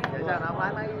không? Vậy sao nó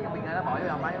lấy mấy mình nó bỏ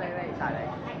vô mấy xài đây?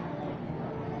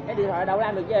 Cái điện thoại đâu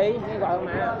làm được gì, nghe gọi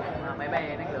mà. Máy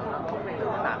bay năng lượng nó hút năng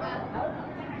lượng nó nặng.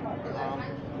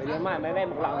 Bây giờ máy bay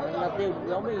một lần nó tiêu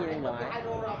giống như năng lượng này.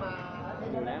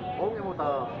 Nhiều lắm. 4 cái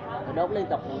motor. Nó đốt liên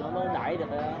tục nó mới đẩy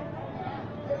được đó.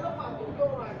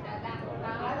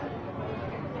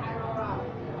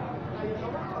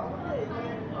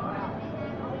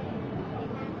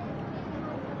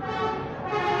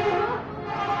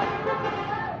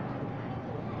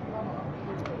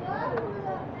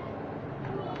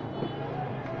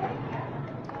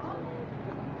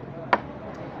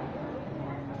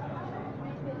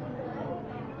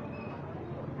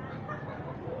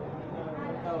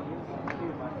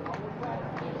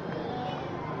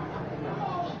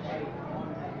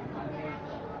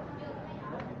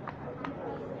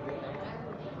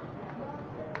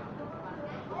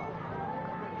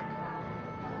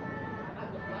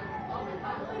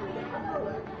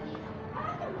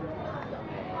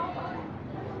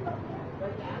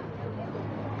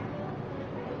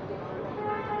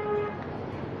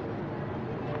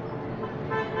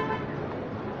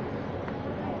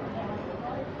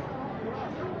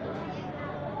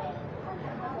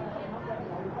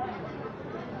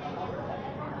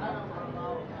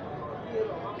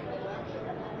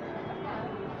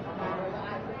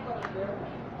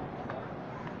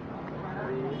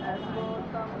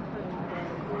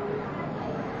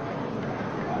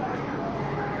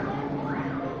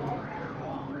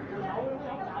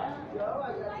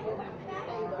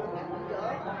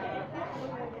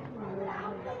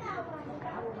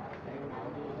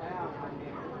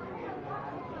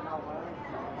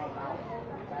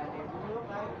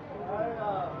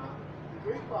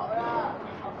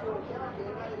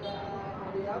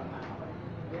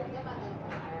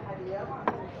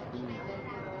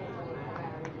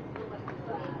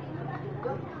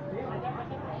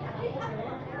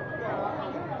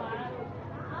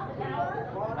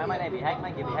 Máy này bị hack,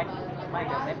 máy kia bị hack, máy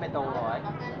kia nét metal rồi.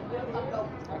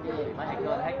 Máy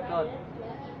hacker code.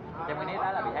 Trong cái nét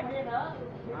đó là bị hack.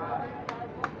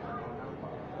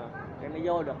 Cái nó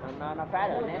vô được nó phá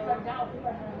được nét.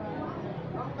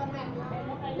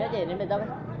 Nét gì nét bên tóc?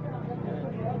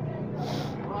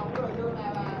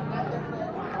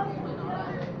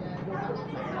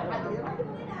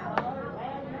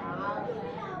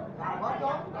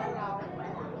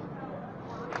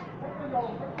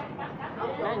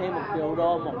 Nó nghĩ 1 triệu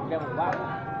đô một con treo một văn.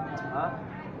 Hả? 1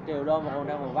 triệu đô một con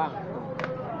treo một văn.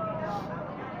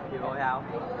 Triệu đô sao?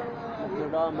 1 triệu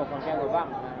đô một con treo một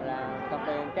văn là công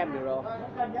ty 100 triệu đô.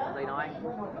 Gì nói anh?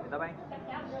 Đâu anh?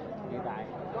 Hiện tại.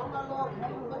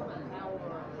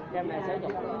 Trăm này 60.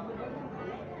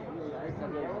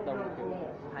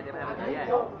 220 tỷ à?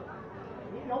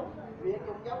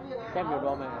 100 triệu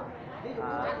đô mà.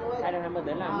 220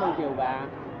 tỷ là 10 triệu bà.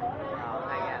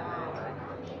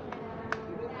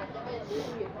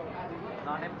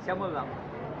 Nó ném 60 lần.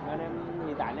 Nó em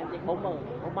hiện tại em chỉ 40,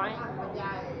 4 mấy.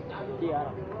 Chia rồi.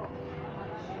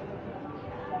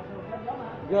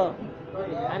 Gơ.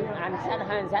 Anh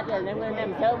sát rồi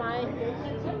em sớm mấy.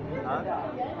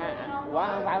 Quá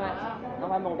không phải mà. Không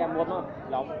phải 100 không?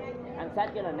 Lộn. Anh sát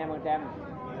cái là 5%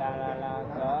 là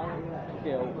cỡ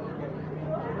triệu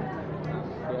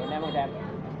 500.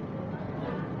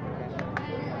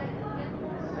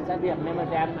 Anh sát việc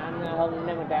 5%, anh hơn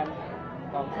 5%.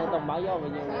 Còn số tùng báo vô bao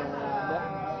nhiêu đất?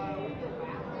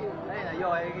 Đây là vô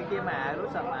cái kia mà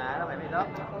lút sạch mà nó phải bị đất.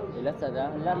 Thì lít sạch đó,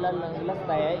 lít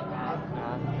tè ấy.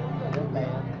 Lít tè.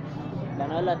 Đang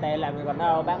nói lít tè làm còn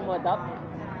đâu bán mua tóc.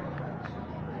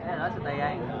 Cái là lít tè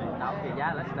anh, đâu thì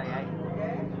giá lít tè anh.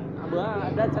 Bữa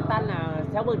đến sắt tanh là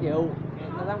 60 triệu,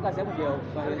 nó thống có 60 triệu.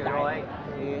 Còn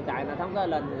hiện tại nó thống có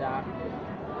lên là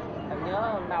anh nhớ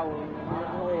hôm đầu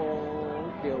nó mua 1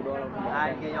 triệu đô.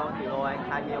 2 kia vô 1 triệu đô anh,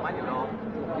 2 kia vô mấy triệu đô? 1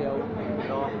 triệu. 1 triệu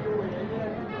đô.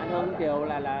 Anh hơn 1 triệu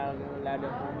là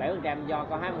được 7% do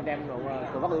có 2%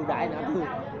 của bác ưu đãi nữa.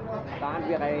 Còn anh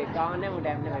việc này có 5%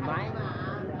 nên phải máy.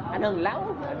 Anh hơn lắm,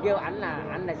 anh kêu anh là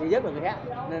sẽ giúp được người khác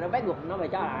nên nó bắt buộc nó phải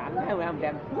cho là anh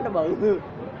 20%, nó bự.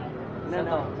 Nên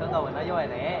Sơn Tùng nó vô này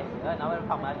nè, nó bên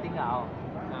phòng là tiếng ngầu.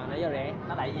 nó giờ rẻ.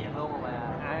 Nó đại diện luôn mà.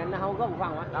 Nó không có một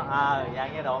phần á. Nó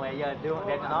dạng như độ mày giờ đưa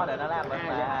đem cho nó để nó làm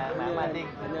mà tiên.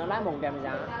 Nó lấy 100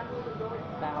 sao?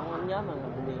 Ta không nhớ mà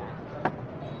mình đi lại.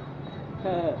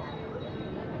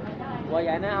 Qua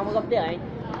vậy nó không có góp tiền anh.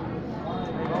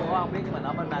 Có không biết nhưng mà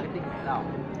nó bên marketing này đâu.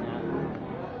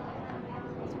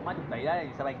 Mấy chục tỷ đấy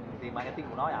sao tiền marketing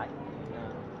của nó vậy?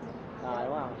 Rồi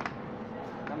đúng không?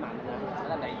 Nó mạnh nữa. Nó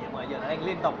là đại diện mà giờ nó đang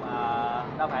liên tục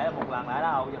đâu phải là một lần đã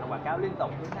đâu, giờ nó quảng cáo liên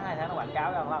tục, cứ 2 tháng nó quảng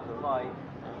cáo ra nó được rồi.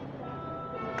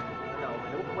 Rồi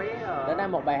mày đút vé rồi. Tới đây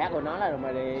một bài hát của nó là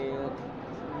mày đi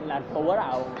là thù hết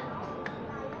đầu.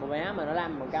 Một bài hát mà nó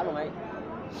làm quảng cáo luôn ấy.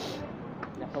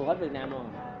 Là thù hết Việt Nam luôn.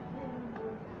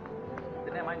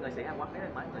 Tính ra mấy người sĩ Hàn Quốc đấy,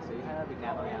 mấy người sĩ Việt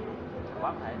Nam rồi nha. Hàn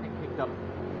Quốc phải hiệp trầm.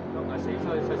 Còn người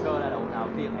sĩ sơ là đầu nào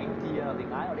tiền anh chia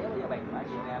tiền ái rồi đéo bao giờ bạn ở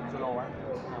Việt Nam solo á.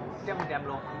 100%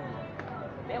 luôn.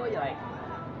 Đéo bao giờ bạn.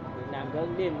 Việt Nam cứ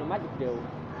đêm nó mất 1 triệu.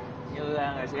 Như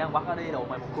người sĩ Hàn Quốc nó đi độ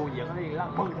mày một khu diễn nó đi là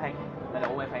 10 thằng. Là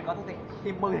độ mày phải có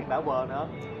thêm 10 thằng bảo vợ nữa.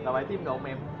 Là phải thêm độ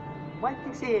mày mấy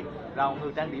chiếc xe rồi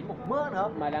người trang điểm một mớ nữa.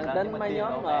 Mà đang tính mấy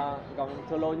nhóm mà còn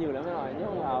solo nhiều lắm rồi nhớ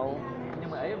không hậu.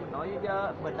 Nhưng mà ấy mình nói chứ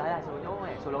mình thấy là solo nhóm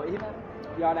này solo ít á.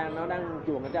 Do nó đang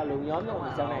chuồn cái trào lượng nhóm nhưng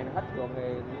mà sau này nó hết chuồn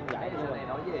thì giải sau này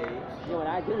nói gì nhưng mà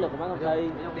đó là chiến lược của mấy công ty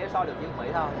không đéo so được với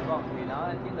Mỹ thôi đúng không vì nó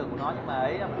chiến lược của nó nhưng mà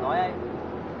ấy mình nói ấy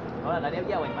nó là nó đéo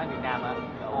giao mình mấy Việt Nam mà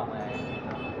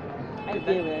ấy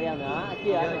chia về đâu nữa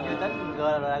chia như tính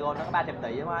Dragon nó có 300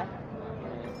 tỷ với mấy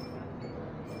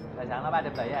tài sản nó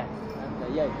 300 tỷ à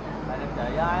tỷ gì 300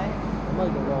 tỷ ấy 10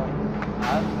 triệu đô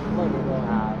 10 triệu đô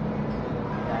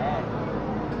vậy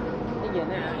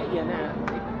cái gì nè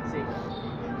xịn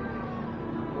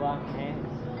wow nè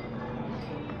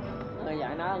người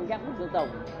dạy nó ăn chắc một số tùng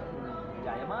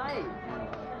vậy mới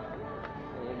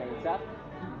thì mày sắp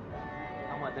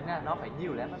không mà tính ra nó phải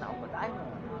nhiều lắm nó không có đáy mà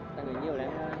ta người nhiều lắm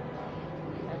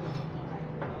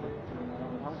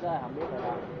không cơ không biết rồi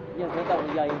đâu nhưng số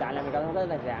tùng giờ hiện tại là mình không có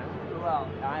tài sản đúng không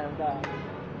ai không cơ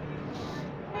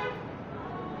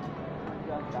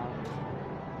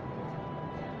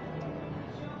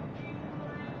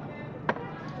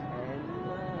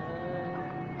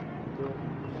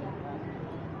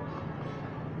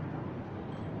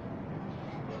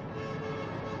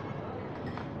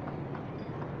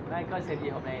đây coi xem gì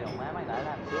hôm nay rồi má mày đã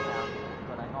làm trước nào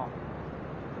coi nói ngon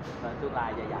rồi tương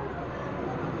lai dài dài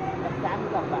chắc xám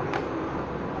còn bạn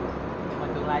mà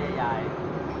tương lai dài dài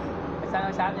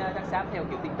chắc xám nha chắc xám theo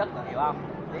kiểu tin tức là hiểu không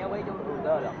đéo mấy chú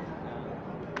đơ được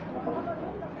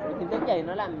tin tức gì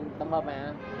nó làm tổng hợp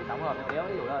mà thì tổng hợp đéo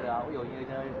ví dụ đó được ví dụ như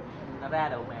nó ra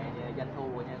được mẹ doanh thu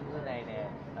của những người này nè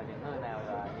là những người nào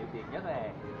là nhiều tiền nhất này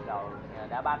rồi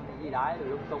đá banh cái gì đó rồi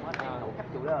lung tung hết đủ khách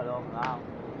chủ đó luôn đúng không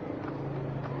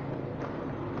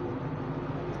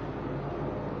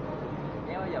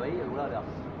bây giờ ví dụ đó được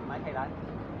máy hay đấy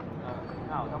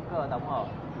không thống cơ tổng hợp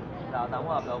rồi tổng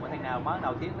hợp rồi mà thằng nào mới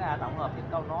đầu tiên ra tổng hợp những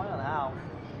câu nói rồi thấy không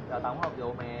rồi tổng hợp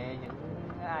dụ mẹ những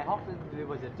ai hot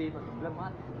river stream mà tùm lum hết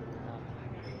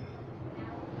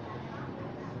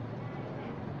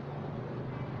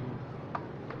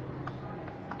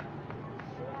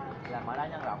làm ở đó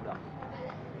nhân rộng được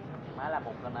má làm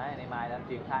một kênh này mai làm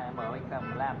truyền khai mở mấy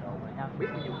kênh làm rồi nhân biết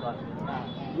bao nhiêu kênh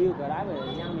view cỡ đá về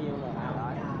nhân nhiều rồi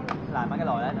làm mấy cái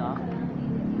loại đấy nữa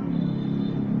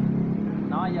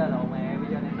nói giờ lộ mẹ bây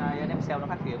giờ em sale nó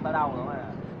phát triển tới đâu nữa mà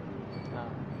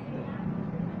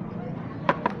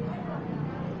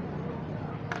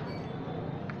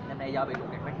năm nay do bị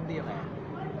lục kẹt mấy kiếm tiền này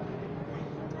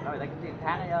nó bị ta kiếm tiền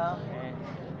tháng ấy chứ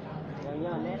rồi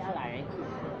nhớ nét đá lại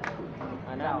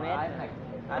nó đâu nét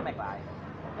nói mệt lại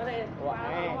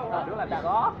đúng là đã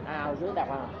có hồi trước đẹp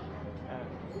à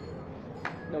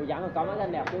đồ dẫn có mấy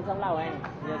kênh đẹp chứ sống lâu anh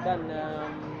như kênh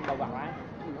bầu bạc ấy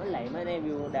mới lệ mấy em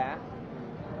view đã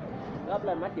góp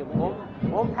lên mấy triệu mấy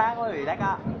 4 tháng mới bị đắt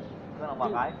á cơ là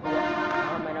bạc ấy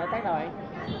mày nói tách rồi anh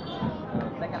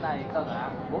tách cái này cơ hả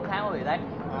 4 tháng mới bị đắt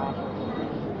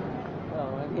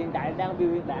hiện tại đang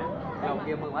view hiện tại đầu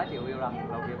kia 10 mấy triệu view rồi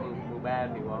đầu kia 13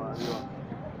 triệu view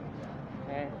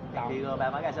thì ba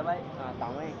mấy ngày sớm ấy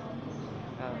tổng ấy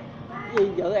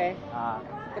gì dữ em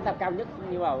cái tập cao nhất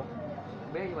như bao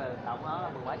biết nhưng mà tổng nó là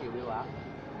 10 mấy triệu view hả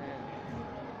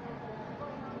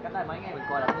cách đây mấy ngày mình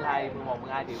coi là 12, 11,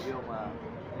 12 triệu view mà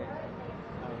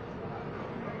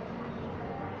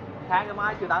tháng cái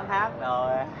máy chưa 8 tháng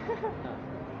rồi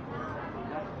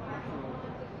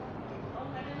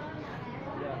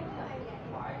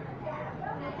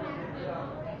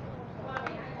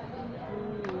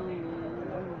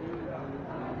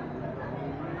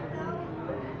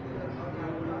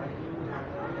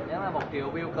nếu mà 1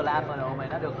 triệu view collab mà độ mày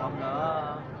nó được một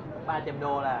nữa 300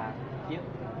 đô là chiếm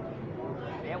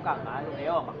đéo cần mãi luôn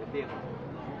nếu mà mặc tiền.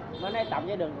 Mới nay tập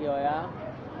với đường rồi á.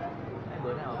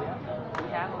 Bữa nào mà biết cuối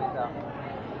tháng không biết được,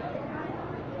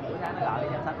 cuối tháng nó gọi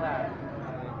danh sách ra.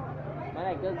 Mấy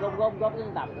này cứ góp cái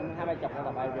tập 2-3 chục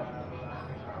tập ai được.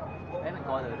 Đấy mình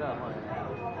coi thử rồi mọi người.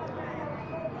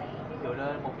 Dụ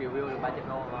lên 1 triệu view được 300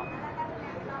 đô không?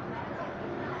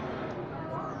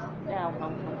 Chứ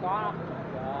không có đâu.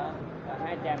 Cỡ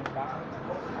 200 có.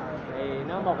 Thì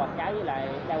nó một quảng cáo với lại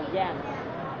đeo da nữa.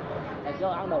 Là có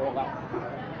Ấn Độ không?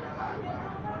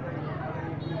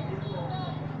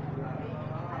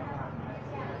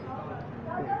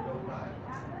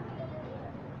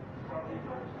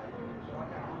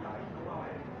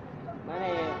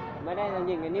 Mấy đây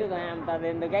nhìn cái nếu tao ham tao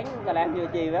lên tao gánh tao làm nhiều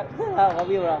chi đó không có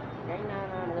view rồi gánh nó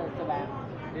cho ba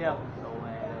Đi không? Đồ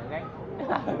mày gánh.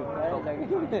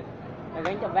 tao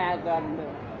gánh cho ba kênh.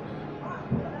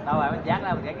 Đâu phải mình dắt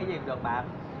ra mình gánh cái gì được bạn.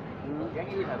 Gánh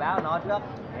cái gì phải báo nó trước.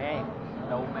 Ê,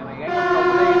 Đồ mày gánh không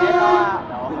cùng đi hết đó.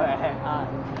 Đồ mày.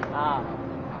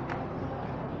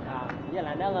 Với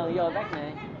lại nó ngừng vô bác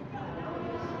này.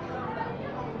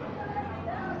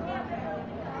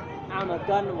 Mà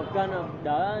kênh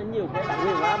đỡ nhiều cái bản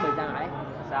quyền quá bị sa ngại.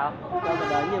 Sao? Kênh mà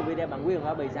đỡ nhiều video bản quyền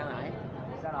quá bị sa ngại.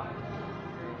 Sao đó?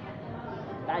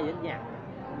 Ta dính nhạc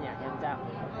làm sao?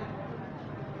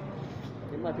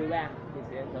 Đến mà thứ ba thì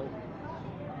sẽ đủ.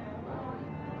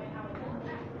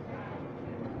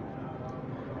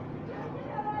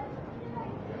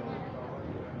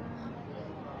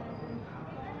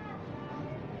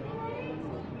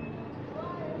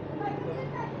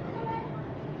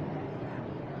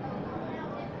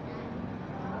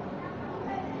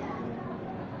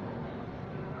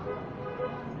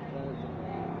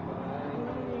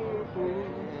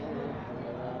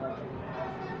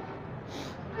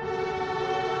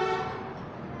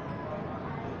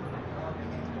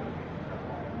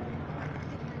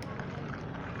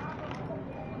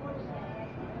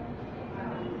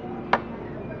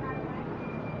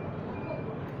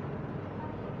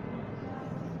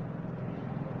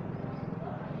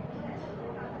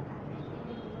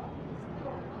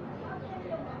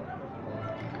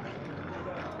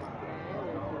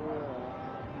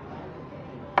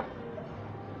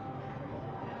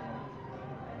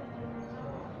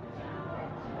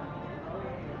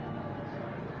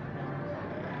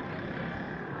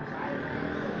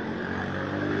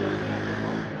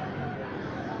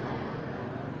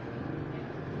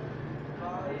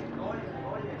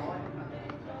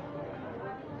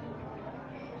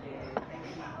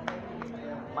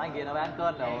 Mấy anh kia nó bán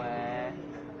kênh đồ mà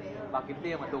bà kiếm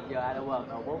tiền mà tuột giờ ai đâu vần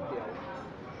đâu 4 triệu.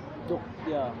 Chục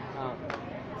giờ.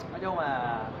 Nói chung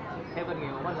là theo kinh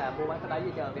nghiệm của mình là mua bán cái đấy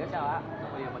với chờ đéo sao á.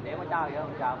 Bây giờ mình đéo có cho gì đâu,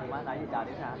 mình chờ mua bán đấy với chờ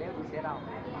đéo sao, đéo đi xếp đâu.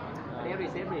 Đéo đi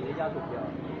xếp gì để cho tuột giờ.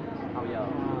 Hầu giờ.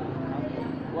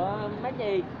 Ủa mấy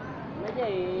chị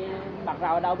bạc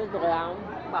rào đâu biết tuột không?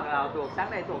 Bạc rào tuột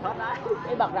sáng nay tuột hết đấy.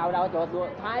 Cái bạc rào đâu tuột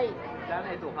thay. Sáng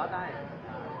nay tuột hết đấy.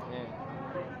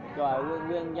 Rồi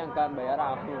nguyên dân kênh bị ở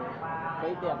đâu? Phí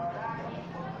tiền.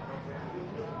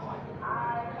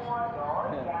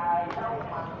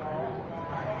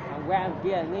 Hôm qua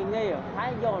kia nghi rồi,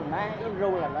 thái vô là má im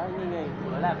ru là nó nghi.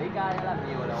 Bữa làm ít cái nó làm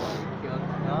nhiều rồi chưa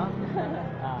nữa.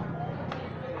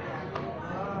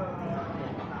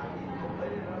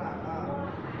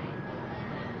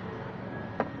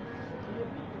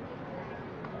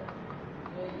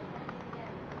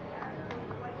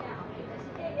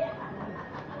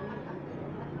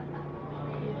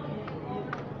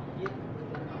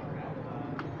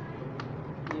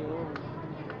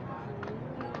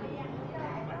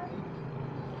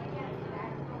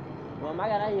 Mấy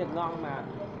cái đó nhiệt ngon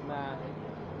mà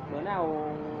bữa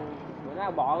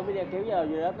nào bỏ cái video kéo giờ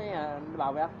gì đó mấy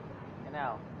bầu vậy? Thế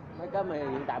nào? Mấy cái mà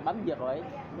hiện tại bấm giật rồi ấy,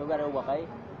 đưa ra đâu bật ấy.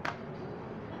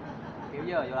 Kiểu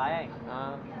giờ vô lại anh.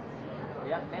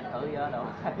 Dắt test thử giờ đâu.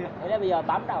 Thế đó bây giờ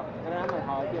bấm đâu, cái đó mà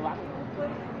hồi chưa bấm.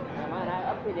 Mấy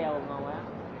nó up video ngon quá.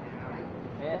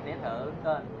 Để test thử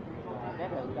kênh.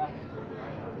 Test thử coi.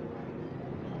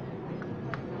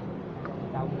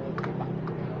 Đâu bật.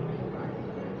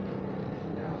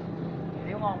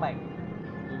 Nếu ngon bằng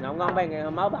Không ngon bằng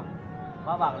ngày mới bật.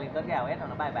 Mới bật liền tới gào S rồi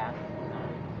nó bài bản.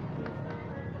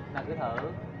 Là cứ thử.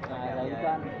 Rồi thử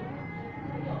kênh.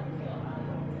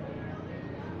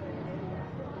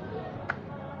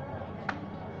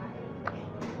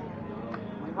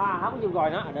 Hoa không chịu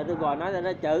gọi nó, để tôi gọi nó cho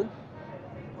nó chữ.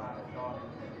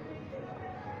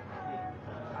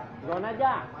 Gọi nó chứ.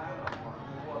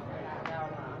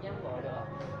 Dám gọi được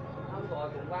không gọi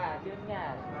cũng qua chứ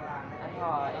nha anh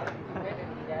hỏi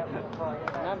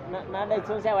Nó đi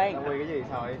xuống xe anh. Nó quỳ cái gì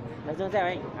sợi? Nó xuống xe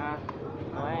anh.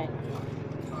 Rồi.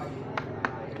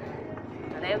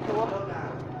 đéo xuống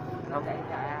không chạy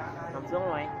chạy nằm xuống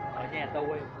rồi. Ở nhà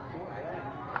tôi.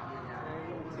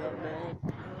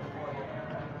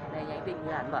 đây nhắn tin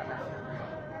như anh bận à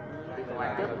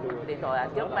điện thoại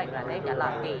trước mình là thấy trả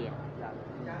lời kỳ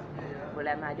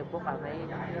 15-20 phút là thấy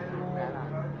trả lời.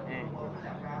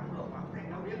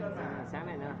 Sáng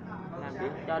này nữa làm biết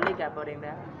cho ly cà phê đen đó.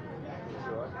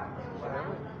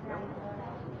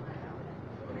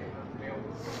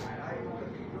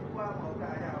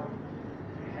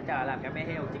 Anh chờ làm cái bé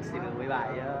heo chiếc xì đường 17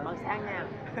 mất sáng nha.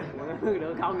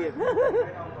 Được không nghiệp.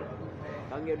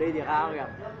 Còn nghiệp đi được không kìa.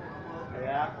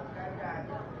 Được.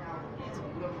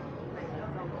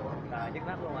 Rồi nhức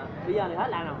mắt luôn á. Bây giờ thì hết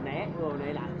lạnh rồi, nè, vừa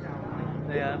nè lạnh.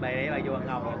 Thì bà vừa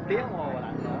ngọc một tiếng hồ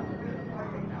lạnh nữa.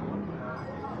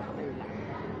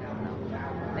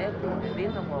 Nếu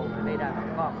tiếng đồng hồ đi ra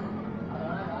thằng con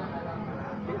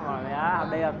Tiếng hồ rồi á,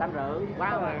 đi là 8:30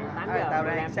 quá rồi, 8 giờ. Tao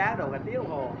đang sát rồi cả tiếng đồng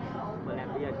hồ. Mình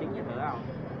làm bây giờ 9 giờ thử không?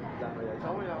 Giờ bây giờ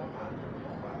xấu đâu.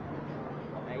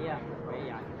 Bây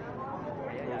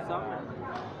giờ sớm nè.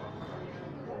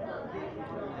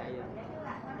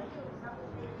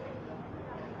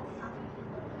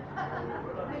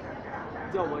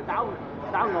 Rồi buổi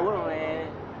tao ngủ rồi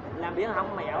làm biến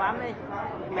không mày áo ấm đi.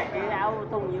 Mẹ cái áo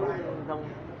thun nhiều thùng.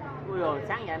 Ui rồi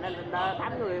sáng giờ nó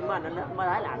 8 người mà nó mới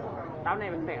thấy lạnh. Tao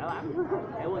này mình mẹ áo ấm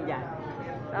để quần dài.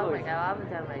 đó mày cao ấm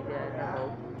sao mày ngủ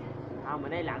Không,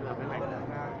 mình đây lạnh rồi mày.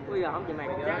 Bây giờ không chịu mày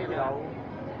sáng giờ đâu.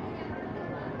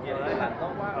 Rồi lạnh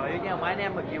tốt quá. Rồi với nhau mấy anh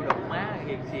em mình kêu đụng má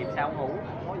hiền xìm sao ngủ.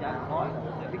 Nói vậy nói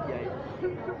để biết vậy.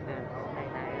 này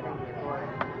ở đây vậy thôi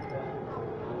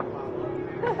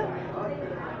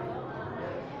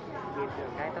dịp được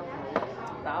cái tốt ngủ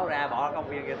Táo ra bỏ công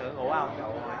viên kia thử ngủ không?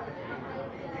 Trời ơi.